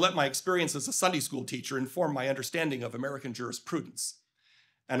 I'm going to let my experience as a Sunday school teacher inform my understanding of American jurisprudence.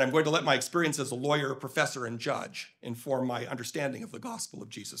 And I'm going to let my experience as a lawyer, professor, and judge inform my understanding of the gospel of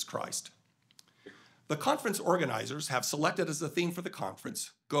Jesus Christ. The conference organizers have selected as the theme for the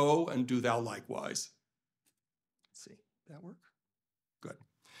conference, "Go and do thou likewise." Let's see, that work? Good.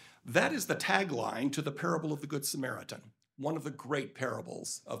 That is the tagline to the parable of the Good Samaritan, one of the great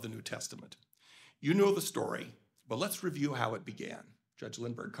parables of the New Testament. You know the story, but let's review how it began. Judge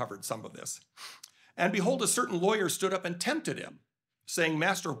Lindberg covered some of this. "And behold, a certain lawyer stood up and tempted him, saying,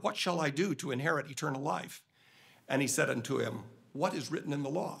 'Master, what shall I do to inherit eternal life?' And he said unto him, what is written in the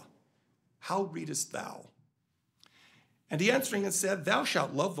law? How readest thou? And he answering and said, Thou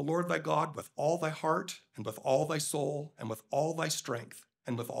shalt love the Lord thy God with all thy heart, and with all thy soul, and with all thy strength,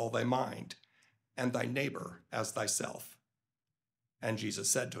 and with all thy mind, and thy neighbor as thyself. And Jesus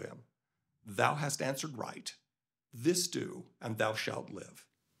said to him, Thou hast answered right. This do, and thou shalt live.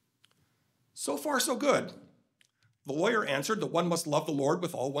 So far, so good. The lawyer answered that one must love the Lord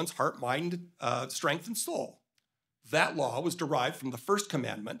with all one's heart, mind, strength, and soul. That law was derived from the first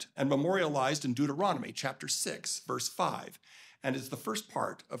commandment and memorialized in Deuteronomy chapter 6, verse 5, and is the first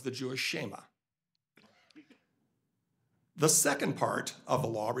part of the Jewish Shema. The second part of the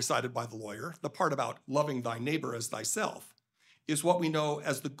law recited by the lawyer, the part about loving thy neighbor as thyself, is what we know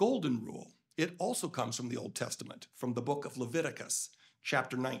as the Golden Rule. It also comes from the Old Testament, from the book of Leviticus,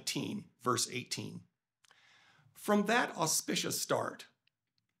 chapter 19, verse 18. From that auspicious start,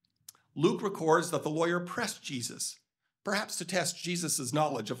 Luke records that the lawyer pressed Jesus, perhaps to test Jesus'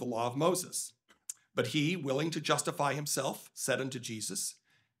 knowledge of the law of Moses. But he, willing to justify himself, said unto Jesus,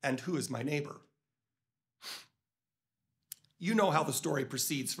 And who is my neighbor? You know how the story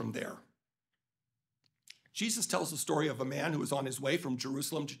proceeds from there. Jesus tells the story of a man who was on his way from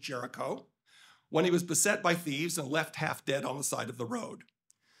Jerusalem to Jericho when he was beset by thieves and left half dead on the side of the road.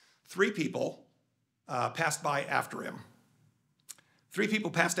 Three people passed after him,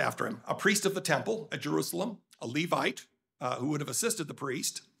 a priest of the temple at Jerusalem, a Levite who would have assisted the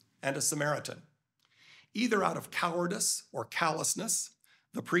priest, and a Samaritan. Either out of cowardice or callousness,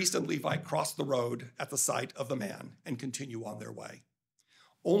 the priest and Levite cross the road at the sight of the man and continue on their way.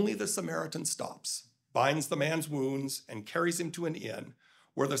 Only the Samaritan stops, binds the man's wounds, and carries him to an inn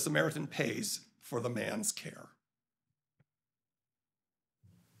where the Samaritan pays for the man's care.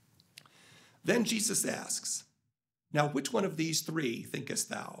 Then Jesus asks, Now which one of these three, thinkest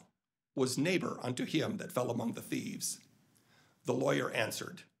thou, was neighbor unto him that fell among the thieves? The lawyer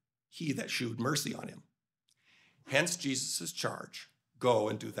answered, He that shewed mercy on him. Hence Jesus' charge, Go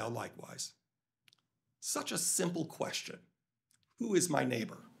and do thou likewise. Such a simple question. Who is my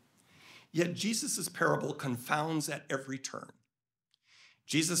neighbor? Yet Jesus' parable confounds at every turn.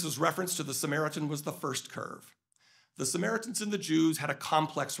 Jesus' reference to the Samaritan was the first curve. The Samaritans and the Jews had a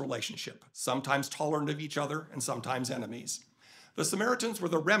complex relationship, sometimes tolerant of each other and sometimes enemies. The Samaritans were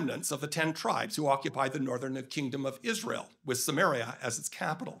the remnants of the 10 tribes who occupied the northern kingdom of Israel, with Samaria as its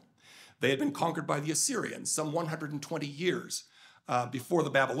capital. They had been conquered by the Assyrians some 120 years before the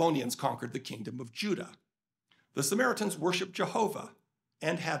Babylonians conquered the kingdom of Judah. The Samaritans worshiped Jehovah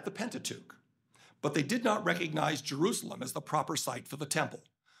and had the Pentateuch, but they did not recognize Jerusalem as the proper site for the temple,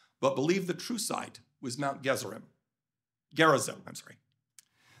 but believed the true site was Mount Gerizim.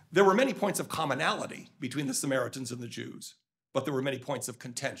 There were many points of commonality between the Samaritans and the Jews, but there were many points of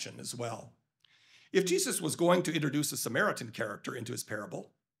contention as well. If Jesus was going to introduce a Samaritan character into his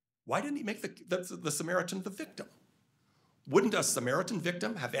parable, why didn't he make the Samaritan the victim? Wouldn't a Samaritan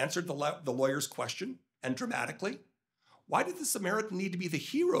victim have answered the lawyer's question, and dramatically? Why did the Samaritan need to be the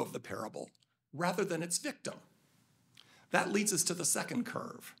hero of the parable rather than its victim? That leads us to the second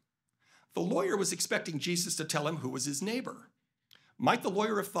curve. The lawyer was expecting Jesus to tell him who was his neighbor. Might the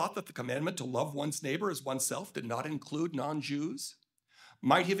lawyer have thought that the commandment to love one's neighbor as oneself did not include non-Jews?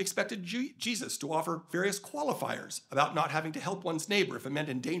 Might he have expected Jesus to offer various qualifiers about not having to help one's neighbor if it meant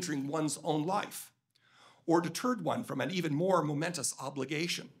endangering one's own life, or deterred one from an even more momentous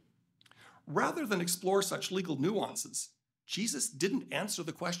obligation? Rather than explore such legal nuances, Jesus didn't answer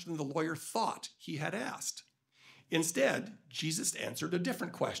the question the lawyer thought he had asked. Instead, Jesus answered a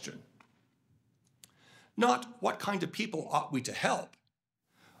different question. Not what kind of people ought we to help,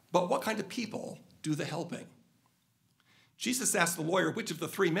 but what kind of people do the helping? Jesus asked the lawyer which of the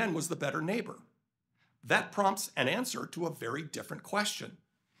three men was the better neighbor. That prompts an answer to a very different question.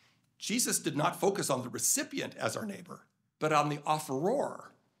 Jesus did not focus on the recipient as our neighbor, but on the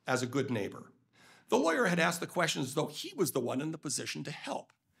offeror as a good neighbor. The lawyer had asked the question as though he was the one in the position to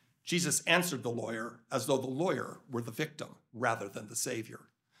help. Jesus answered the lawyer as though the lawyer were the victim rather than the savior.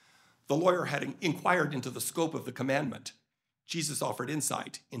 The lawyer had inquired into the scope of the commandment. Jesus offered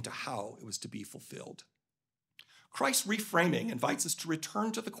insight into how it was to be fulfilled. Christ's reframing invites us to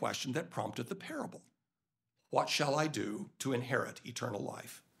return to the question that prompted the parable. What shall I do to inherit eternal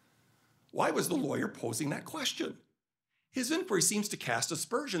life? Why was the lawyer posing that question? His inquiry seems to cast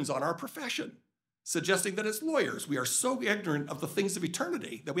aspersions on our profession, suggesting that as lawyers, we are so ignorant of the things of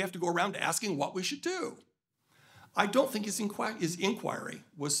eternity that we have to go around asking what we should do. I don't think his inquiry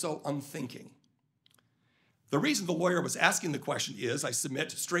was so unthinking. The reason the lawyer was asking the question is, I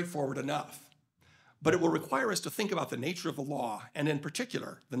submit, straightforward enough. But it will require us to think about the nature of the law, and in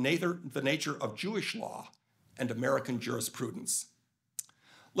particular, the nature of Jewish law, and American jurisprudence.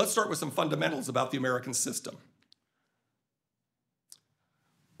 Let's start with some fundamentals about the American system.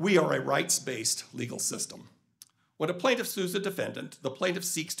 We are a rights-based legal system. When a plaintiff sues a defendant, the plaintiff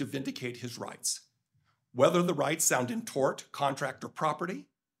seeks to vindicate his rights. Whether the rights sound in tort, contract, or property,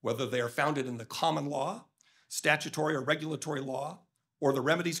 whether they are founded in the common law, statutory or regulatory law, or the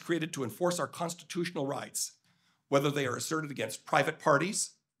remedies created to enforce our constitutional rights, whether they are asserted against private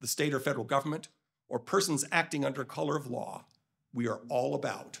parties, the state or federal government, or persons acting under color of law, we are all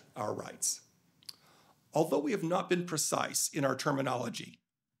about our rights. Although we have not been precise in our terminology,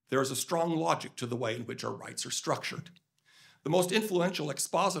 there is a strong logic to the way in which our rights are structured. The most influential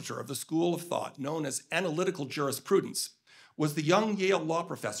expositor of the school of thought known as analytical jurisprudence was the young Yale law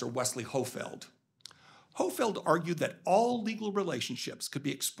professor Wesley Hofeld. Hofeld argued that all legal relationships could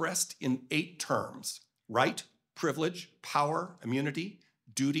be expressed in 8 terms: right, privilege, power, immunity,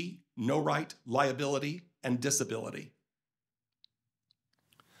 duty, no right, liability, and disability.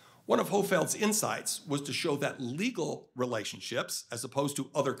 One of Hofeld's insights was to show that legal relationships, as opposed to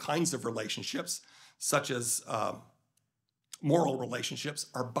other kinds of relationships, such as moral relationships,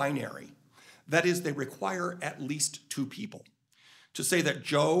 are binary. That is, they require at least 2 people. To say that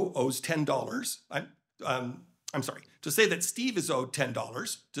Joe owes $10, to say that Steve is owed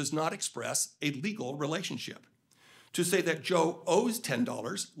 $10 does not express a legal relationship. To say that Joe owes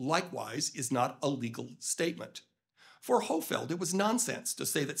 $10 likewise is not a legal statement. For Hofeld, it was nonsense to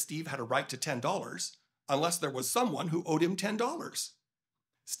say that Steve had a right to $10 unless there was someone who owed him $10.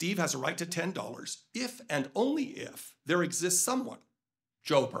 Steve has a right to $10 if and only if there exists someone,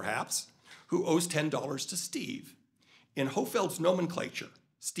 Joe perhaps, who owes $10 to Steve. In Hofeld's nomenclature,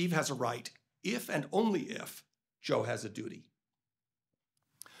 Steve has a right if and only if Joe has a duty.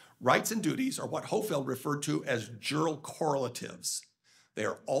 Rights and duties are what Hofeld referred to as jural correlatives. They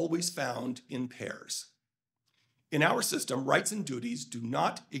are always found in pairs. In our system, rights and duties do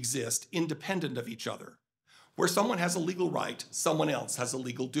not exist independent of each other. Where someone has a legal right, someone else has a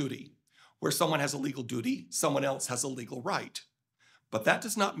legal duty. Where someone has a legal duty, someone else has a legal right. But that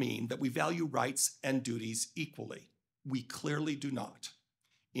does not mean that we value rights and duties equally. We clearly do not.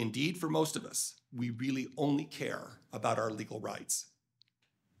 Indeed, for most of us, we really only care about our legal rights.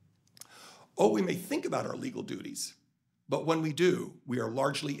 Oh, we may think about our legal duties, but when we do, we are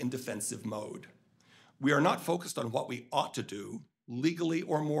largely in defensive mode. We are not focused on what we ought to do, legally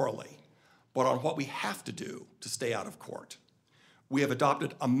or morally, but on what we have to do to stay out of court. We have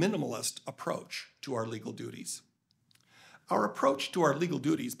adopted a minimalist approach to our legal duties. Our approach to our legal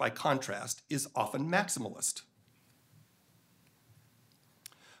duties, by contrast, is often maximalist.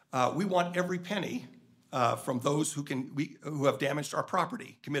 We want every penny from those who have damaged our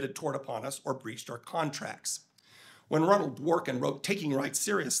property, committed tort upon us, or breached our contracts. When Ronald Dworkin wrote Taking Rights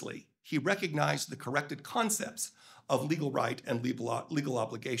Seriously, he recognized the corrected concepts of legal right and legal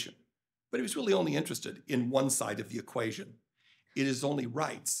obligation, but he was really only interested in one side of the equation. It is only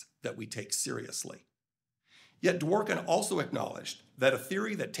rights that we take seriously. Yet Dworkin also acknowledged that a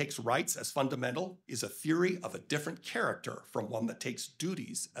theory that takes rights as fundamental is a theory of a different character from one that takes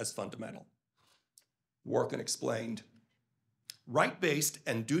duties as fundamental. Dworkin explained, right-based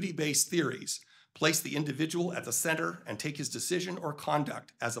and duty-based theories place the individual at the center and take his decision or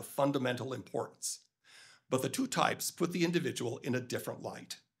conduct as of fundamental importance. But the 2 types put the individual in a different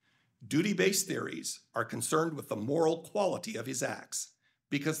light. Duty-based theories are concerned with the moral quality of his acts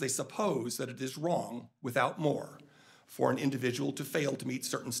because they suppose that it is wrong, without more, for an individual to fail to meet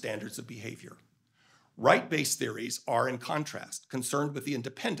certain standards of behavior. Right-based theories are, in contrast, concerned with the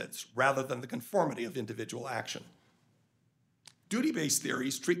independence rather than the conformity of individual action. Duty-based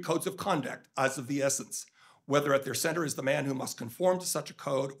theories treat codes of conduct as of the essence, whether at their center is the man who must conform to such a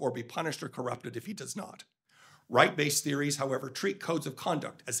code or be punished or corrupted if he does not. Right-based theories, however, treat codes of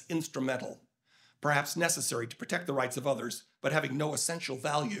conduct as instrumental, perhaps necessary to protect the rights of others, but having no essential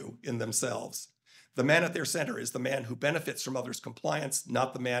value in themselves. The man at their center is the man who benefits from others' compliance,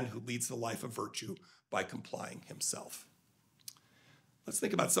 not the man who leads the life of virtue by complying himself. Let's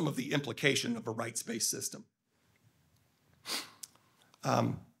think about some of the implication of a rights-based system.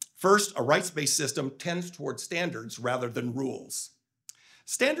 First, a rights-based system tends toward standards rather than rules.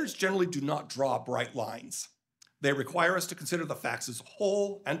 Standards generally do not draw bright lines. They require us to consider the facts as a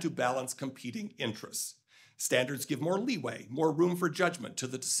whole and to balance competing interests. Standards give more leeway, more room for judgment to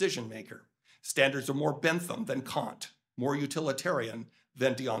the decision maker. Standards are more Bentham than Kant, more utilitarian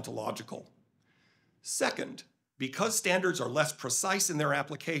than deontological. Second, because standards are less precise in their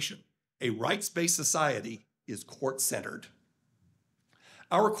application, a rights-based society is court-centered.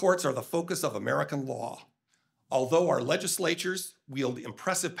 Our courts are the focus of American law. Although our legislatures wield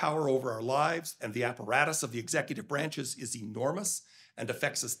impressive power over our lives and the apparatus of the executive branches is enormous and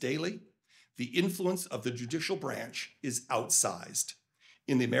affects us daily, the influence of the judicial branch is outsized.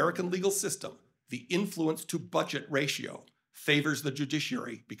 In the American legal system, the influence to budget ratio favors the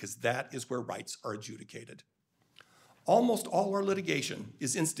judiciary because that is where rights are adjudicated. Almost all our litigation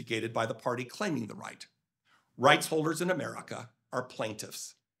is instigated by the party claiming the right. Rights holders in America are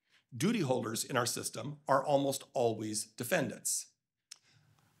plaintiffs. Duty holders in our system are almost always defendants.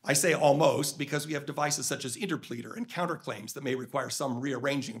 I say almost because we have devices such as interpleader and counterclaims that may require some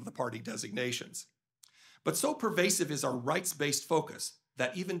rearranging of the party designations. But so pervasive is our rights-based focus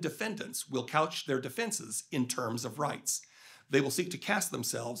that even defendants will couch their defenses in terms of rights. They will seek to cast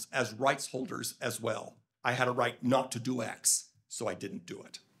themselves as rights holders as well. I had a right not to do X, so I didn't do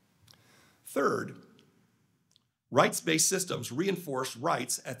it. Third, rights-based systems reinforce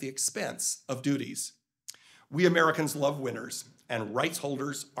rights at the expense of duties. We Americans love winners, and rights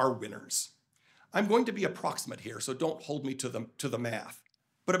holders are winners. I'm going to be approximate here, so don't hold me to the math.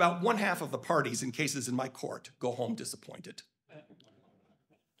 But about 1/2 of the parties in cases in my court go home disappointed.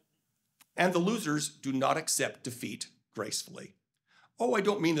 And the losers do not accept defeat gracefully. Oh, I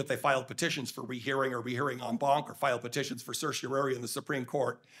don't mean that they filed petitions for rehearing or rehearing en banc or filed petitions for certiorari in the Supreme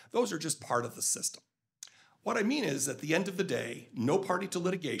Court. Those are just part of the system. What I mean is, at the end of the day, no party to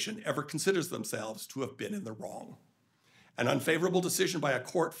litigation ever considers themselves to have been in the wrong. An unfavorable decision by a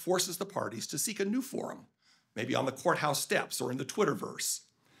court forces the parties to seek a new forum, maybe on the courthouse steps or in the Twitterverse.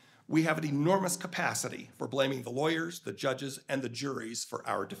 We have an enormous capacity for blaming the lawyers, the judges, and the juries for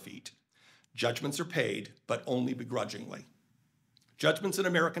our defeat. Judgments are paid, but only begrudgingly. Judgments in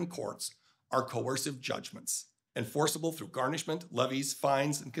American courts are coercive judgments, enforceable through garnishment, levies,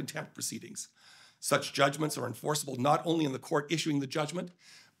 fines, and contempt proceedings. Such judgments are enforceable not only in the court issuing the judgment,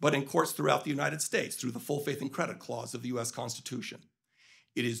 but in courts throughout the United States through the full faith and credit clause of the U.S. Constitution.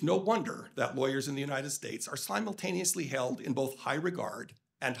 It is no wonder that lawyers in the United States are simultaneously held in both high regard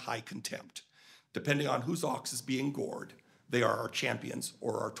and high contempt. Depending on whose ox is being gored, they are our champions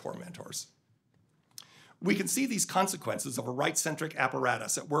or our tormentors. We can see these consequences of a right-centric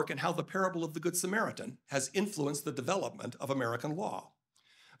apparatus at work in how the parable of the Good Samaritan has influenced the development of American law.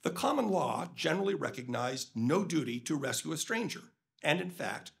 The common law generally recognized no duty to rescue a stranger, and in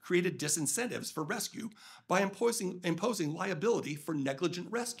fact created disincentives for rescue by imposing liability for negligent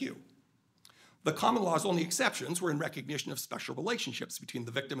rescue. The common law's only exceptions were in recognition of special relationships between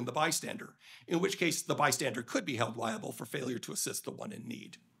the victim and the bystander, in which case the bystander could be held liable for failure to assist the one in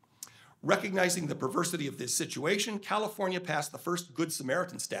need. Recognizing the perversity of this situation, California passed the first Good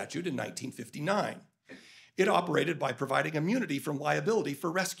Samaritan statute in 1959. It operated by providing immunity from liability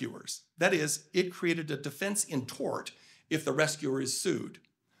for rescuers. That is, it created a defense in tort if the rescuer is sued.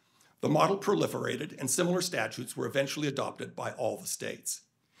 The model proliferated, and similar statutes were eventually adopted by all the states.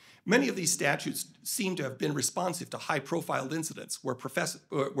 Many of these statutes seem to have been responsive to high-profile incidents where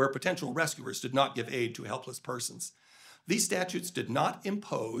potential rescuers did not give aid to helpless persons. These statutes did not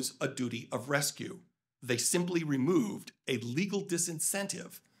impose a duty of rescue. They simply removed a legal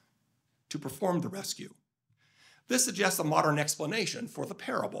disincentive to perform the rescue. This suggests a modern explanation for the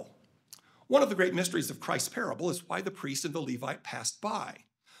parable. One of the great mysteries of Christ's parable is why the priest and the Levite passed by,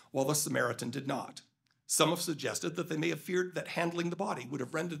 while the Samaritan did not. Some have suggested that they may have feared that handling the body would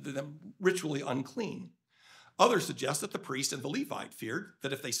have rendered them ritually unclean. Others suggest that the priest and the Levite feared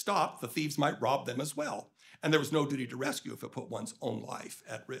that if they stopped, the thieves might rob them as well, and there was no duty to rescue if it put one's own life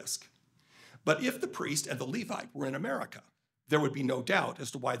at risk. But if the priest and the Levite were in America, there would be no doubt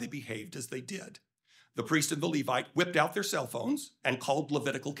as to why they behaved as they did. The priest and the Levite whipped out their cell phones and called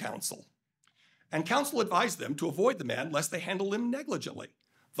Levitical counsel. And counsel advised them to avoid the man lest they handle him negligently.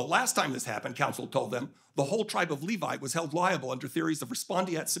 The last time this happened, counsel told them, the whole tribe of Levi was held liable under theories of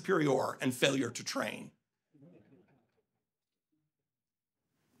respondeat superior and failure to train.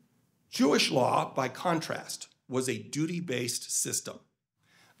 Jewish law, by contrast, was a duty-based system.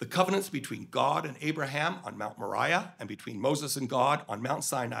 The covenants between God and Abraham on Mount Moriah and between Moses and God on Mount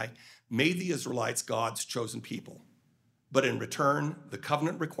Sinai made the Israelites God's chosen people. But in return, the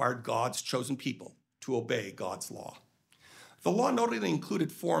covenant required God's chosen people to obey God's law. The law not only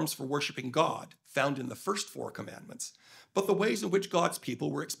included forms for worshiping God, found in the first 4 commandments, but the ways in which God's people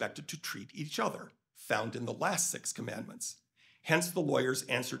were expected to treat each other, found in the last 6 commandments. Hence the lawyer's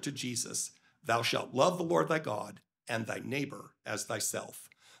answer to Jesus, "Thou shalt love the Lord thy God and thy neighbor as thyself."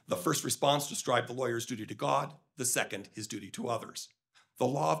 The first response described the lawyer's duty to God, the second his duty to others. The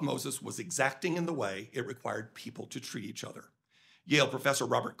law of Moses was exacting in the way it required people to treat each other. Yale professor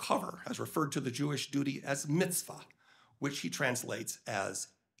Robert Cover has referred to the Jewish duty as mitzvah, which he translates as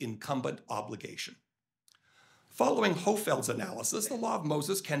incumbent obligation. Following Hofeld's analysis, the law of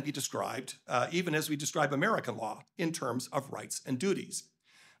Moses can be described, even as we describe American law, in terms of rights and duties.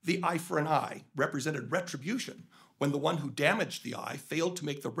 The eye for an eye represented retribution when the one who damaged the eye failed to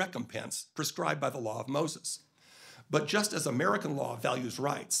make the recompense prescribed by the law of Moses. But just as American law values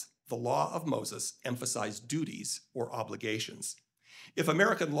rights, the law of Moses emphasized duties or obligations. If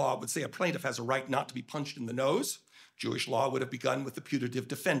American law would say a plaintiff has a right not to be punched in the nose, Jewish law would have begun with the putative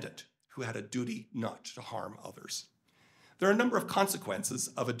defendant, who had a duty not to harm others. There are a number of consequences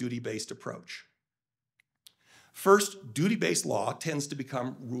of a duty-based approach. First, duty-based law tends to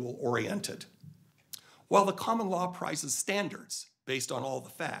become rule-oriented. While the common law prizes standards based on all the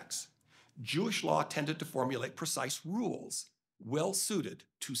facts, Jewish law tended to formulate precise rules well-suited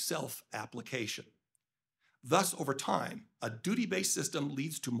to self-application. Thus, over time, a duty-based system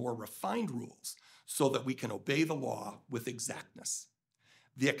leads to more refined rules so that we can obey the law with exactness.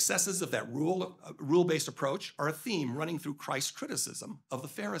 The excesses of that rule-based approach are a theme running through Christ's criticism of the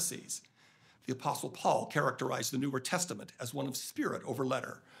Pharisees. The Apostle Paul characterized the Newer Testament as one of spirit over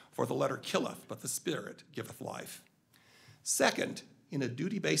letter, for the letter killeth, but the spirit giveth life. Second, in a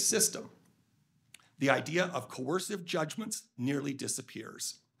duty-based system, the idea of coercive judgments nearly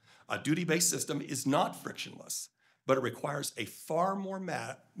disappears. A duty-based system is not frictionless, but it requires a far more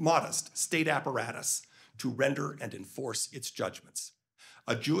modest state apparatus to render and enforce its judgments.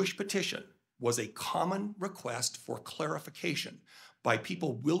 A Jewish petition was a common request for clarification by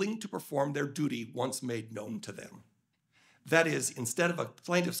people willing to perform their duty once made known to them. That is, instead of a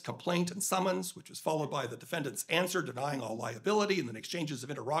plaintiff's complaint and summons, which was followed by the defendant's answer denying all liability and then exchanges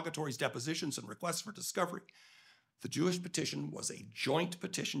of interrogatories, depositions, and requests for discovery, the Jewish petition was a joint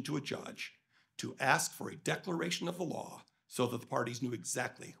petition to a judge to ask for a declaration of the law so that the parties knew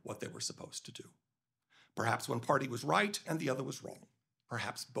exactly what they were supposed to do. Perhaps one party was right and the other was wrong.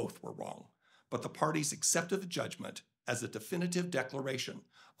 Perhaps both were wrong. But the parties accepted the judgment as a definitive declaration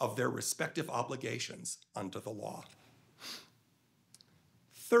of their respective obligations under the law.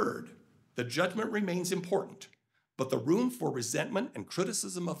 Third, the judgment remains important, but the room for resentment and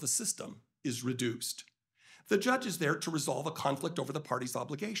criticism of the system is reduced. The judge is there to resolve a conflict over the parties'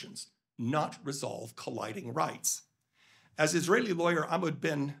 obligations, not resolve colliding rights. As Israeli lawyer Amahud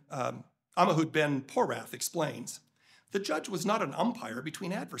Ben Porath explains, the judge was not an umpire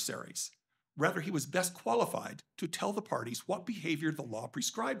between adversaries. Rather, he was best qualified to tell the parties what behavior the law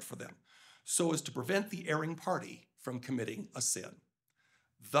prescribed for them, so as to prevent the erring party from committing a sin.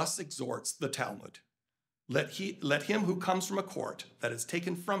 Thus exhorts the Talmud, let him who comes from a court that has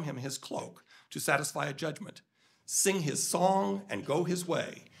taken from him his cloak to satisfy a judgment, sing his song and go his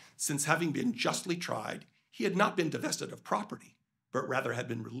way, since having been justly tried, he had not been divested of property, but rather had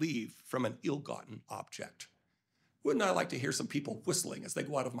been relieved from an ill-gotten object. Wouldn't I like to hear some people whistling as they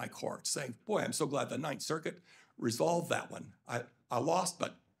go out of my court, saying, boy, I'm so glad the Ninth Circuit resolved that one. I lost,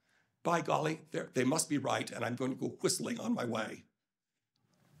 but by golly, they must be right, and I'm going to go whistling on my way.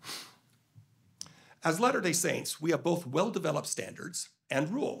 As Latter-day Saints, we have both well-developed standards and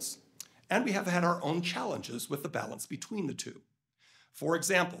rules, and we have had our own challenges with the balance between the two. For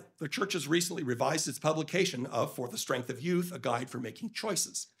example, the church has recently revised its publication of For the Strength of Youth, a guide for making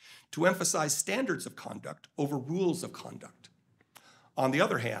choices, to emphasize standards of conduct over rules of conduct. On the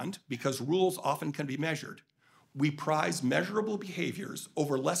other hand, because rules often can be measured, we prize measurable behaviors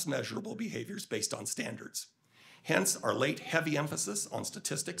over less measurable behaviors based on standards. Hence, our late heavy emphasis on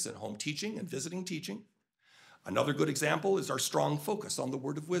statistics in home teaching and visiting teaching. Another good example is our strong focus on the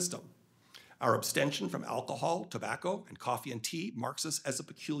word of wisdom. Our abstention from alcohol, tobacco, and coffee and tea marks us as a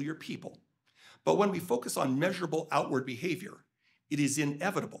peculiar people. But when we focus on measurable outward behavior, it is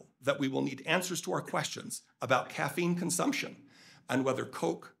inevitable that we will need answers to our questions about caffeine consumption and whether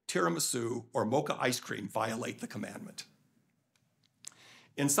Coke, tiramisu, or mocha ice cream violate the commandment.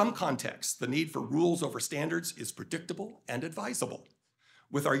 In some contexts, the need for rules over standards is predictable and advisable.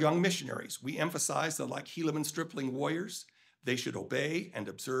 With our young missionaries, we emphasize that like Helaman stripling warriors, they should obey and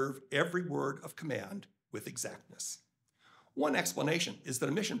observe every word of command with exactness. One explanation is that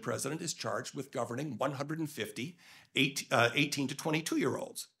a mission president is charged with governing 150 18 to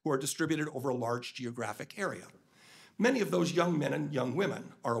 22-year-olds who are distributed over a large geographic area. Many of those young men and young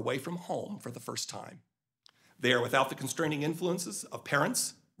women are away from home for the first time. They are without the constraining influences of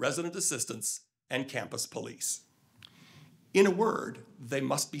parents, resident assistants, and campus police. In a word, they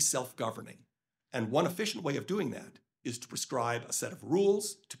must be self-governing, and one efficient way of doing that is to prescribe a set of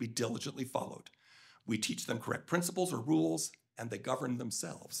rules to be diligently followed. We teach them correct principles or rules, and they govern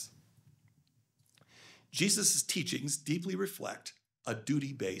themselves. Jesus' teachings deeply reflect a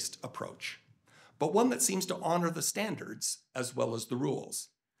duty-based approach, but one that seems to honor the standards as well as the rules.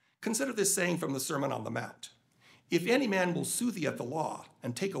 Consider this saying from the Sermon on the Mount. If any man will sue thee at the law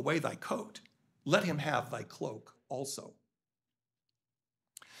and take away thy coat, let him have thy cloak also.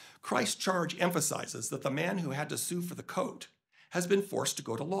 Christ's charge emphasizes that the man who had to sue for the coat has been forced to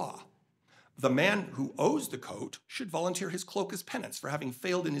go to law. The man who owes the coat should volunteer his cloak as penance for having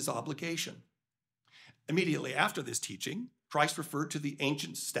failed in his obligation. Immediately after this teaching, Christ referred to the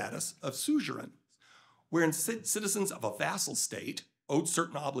ancient status of suzerain, wherein citizens of a vassal state owed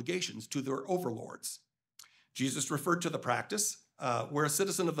certain obligations to their overlords. Jesus referred to the practice where a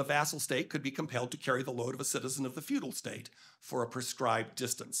citizen of the vassal state could be compelled to carry the load of a citizen of the feudal state for a prescribed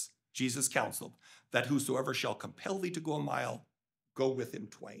distance. Jesus counseled that whosoever shall compel thee to go a mile, go with him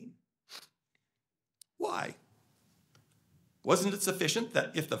twain. Why? Wasn't it sufficient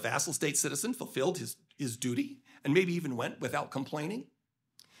that if the vassal state citizen fulfilled his duty and maybe even went without complaining?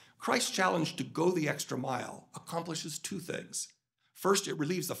 Christ's challenge to go the extra mile accomplishes two things. First, it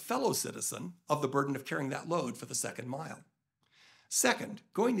relieves a fellow citizen of the burden of carrying that load for the second mile. Second,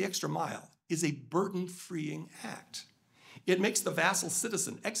 going the extra mile is a burden-freeing act. It makes the vassal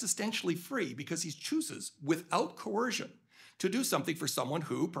citizen existentially free because he chooses, without coercion, to do something for someone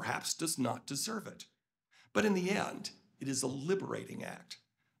who perhaps does not deserve it. But in the end, it is a liberating act.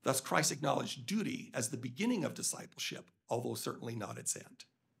 Thus, Christ acknowledged duty as the beginning of discipleship, although certainly not its end.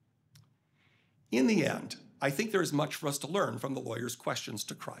 In the end, I think there is much for us to learn from the lawyer's questions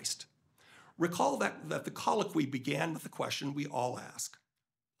to Christ. Recall that the colloquy began with the question we all ask: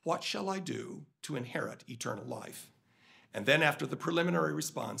 what shall I do to inherit eternal life? And then after the preliminary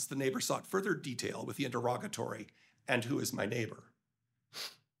response, the neighbor sought further detail with the interrogatory, and who is my neighbor?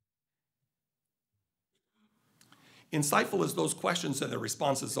 Insightful as those questions and their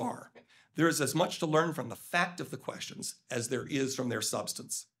responses are, there is as much to learn from the fact of the questions as there is from their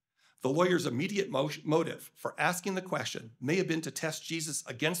substance. The lawyer's immediate motive for asking the question may have been to test Jesus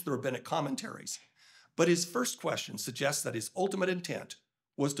against the rabbinic commentaries, but his first question suggests that his ultimate intent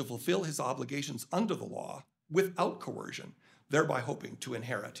was to fulfill his obligations under the law without coercion, thereby hoping to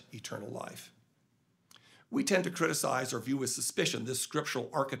inherit eternal life. We tend to criticize or view with suspicion this scriptural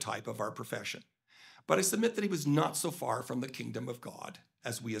archetype of our profession, but I submit that he was not so far from the kingdom of God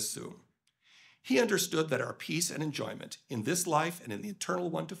as we assume. He understood that our peace and enjoyment in this life and in the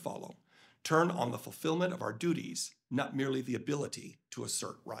eternal one to follow turn on the fulfillment of our duties, not merely the ability to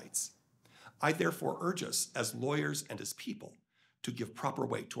assert rights. I therefore urge us as lawyers and as people to give proper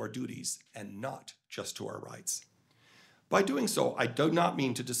weight to our duties and not just to our rights. By doing so, I do not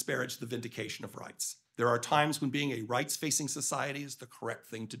mean to disparage the vindication of rights. There are times when being a rights-facing society is the correct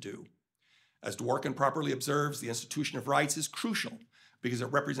thing to do. As Dworkin properly observes, the institution of rights is crucial because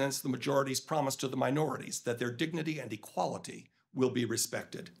it represents the majority's promise to the minorities that their dignity and equality will be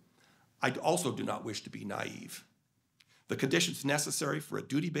respected. I also do not wish to be naive. The conditions necessary for a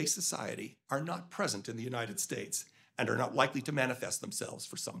duty-based society are not present in the United States and are not likely to manifest themselves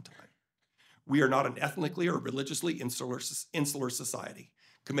for some time. We are not an ethnically or religiously insular society,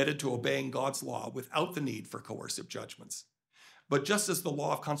 committed to obeying God's law without the need for coercive judgments. But just as the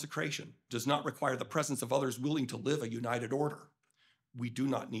law of consecration does not require the presence of others willing to live a united order, we do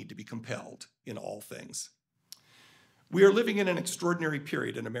not need to be compelled in all things. We are living in an extraordinary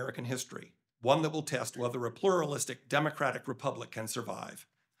period in American history, one that will test whether a pluralistic democratic republic can survive.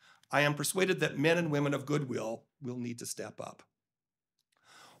 I am persuaded that men and women of goodwill will need to step up.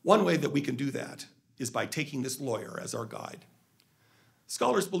 One way that we can do that is by taking this lawyer as our guide.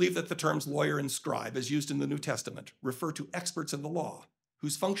 Scholars believe that the terms lawyer and scribe, as used in the New Testament, refer to experts in the law,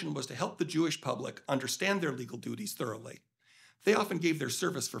 whose function was to help the Jewish public understand their legal duties thoroughly. They often gave their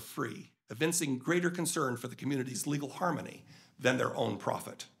service for free, evincing greater concern for the community's legal harmony than their own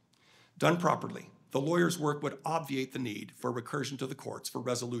profit. Done properly, the lawyer's work would obviate the need for recursion to the courts for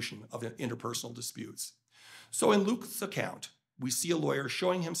resolution of interpersonal disputes. So in Luke's account, we see a lawyer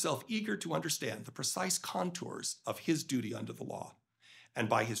showing himself eager to understand the precise contours of his duty under the law. And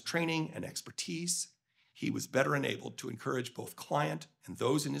by his training and expertise, he was better enabled to encourage both client and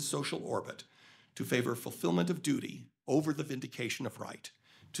those in his social orbit to favor fulfillment of duty over the vindication of right,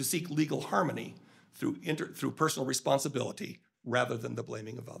 to seek legal harmony through personal responsibility rather than the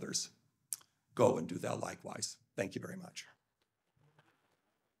blaming of others. Go and do thou likewise. Thank you very much.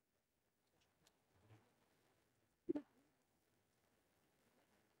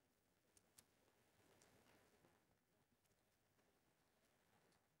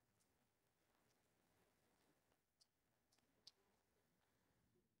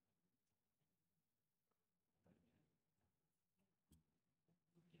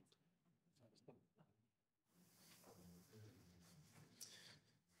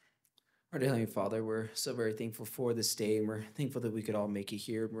 Our dear Heavenly Father, we're so very thankful for this day, and we're thankful that we could all make it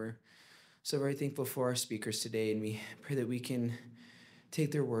here. We're So very thankful for our speakers today, and we pray that we can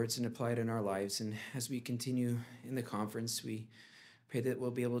take their words and apply it in our lives. And as we continue in the conference, we pray that we'll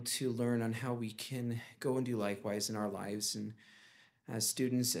be able to learn on how we can go and do likewise in our lives, and as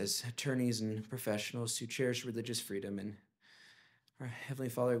students, as attorneys and professionals who cherish religious freedom. And our Heavenly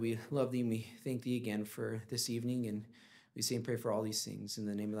Father, we love thee and we thank thee again for this evening, and we say and pray for all these things in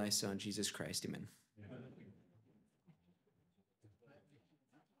the name of thy Son, Jesus Christ. Amen.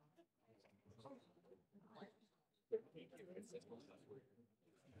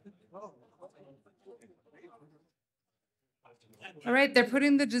 All right, they're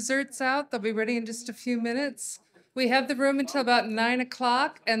putting the desserts out. They'll be ready in just a few minutes. We have the room until about 9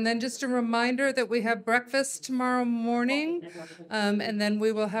 o'clock, and then just a reminder that we have breakfast tomorrow morning, and then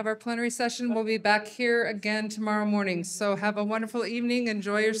we will have our plenary session. We'll be back here again tomorrow morning. So have a wonderful evening,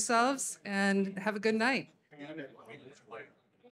 enjoy yourselves, and have a good night.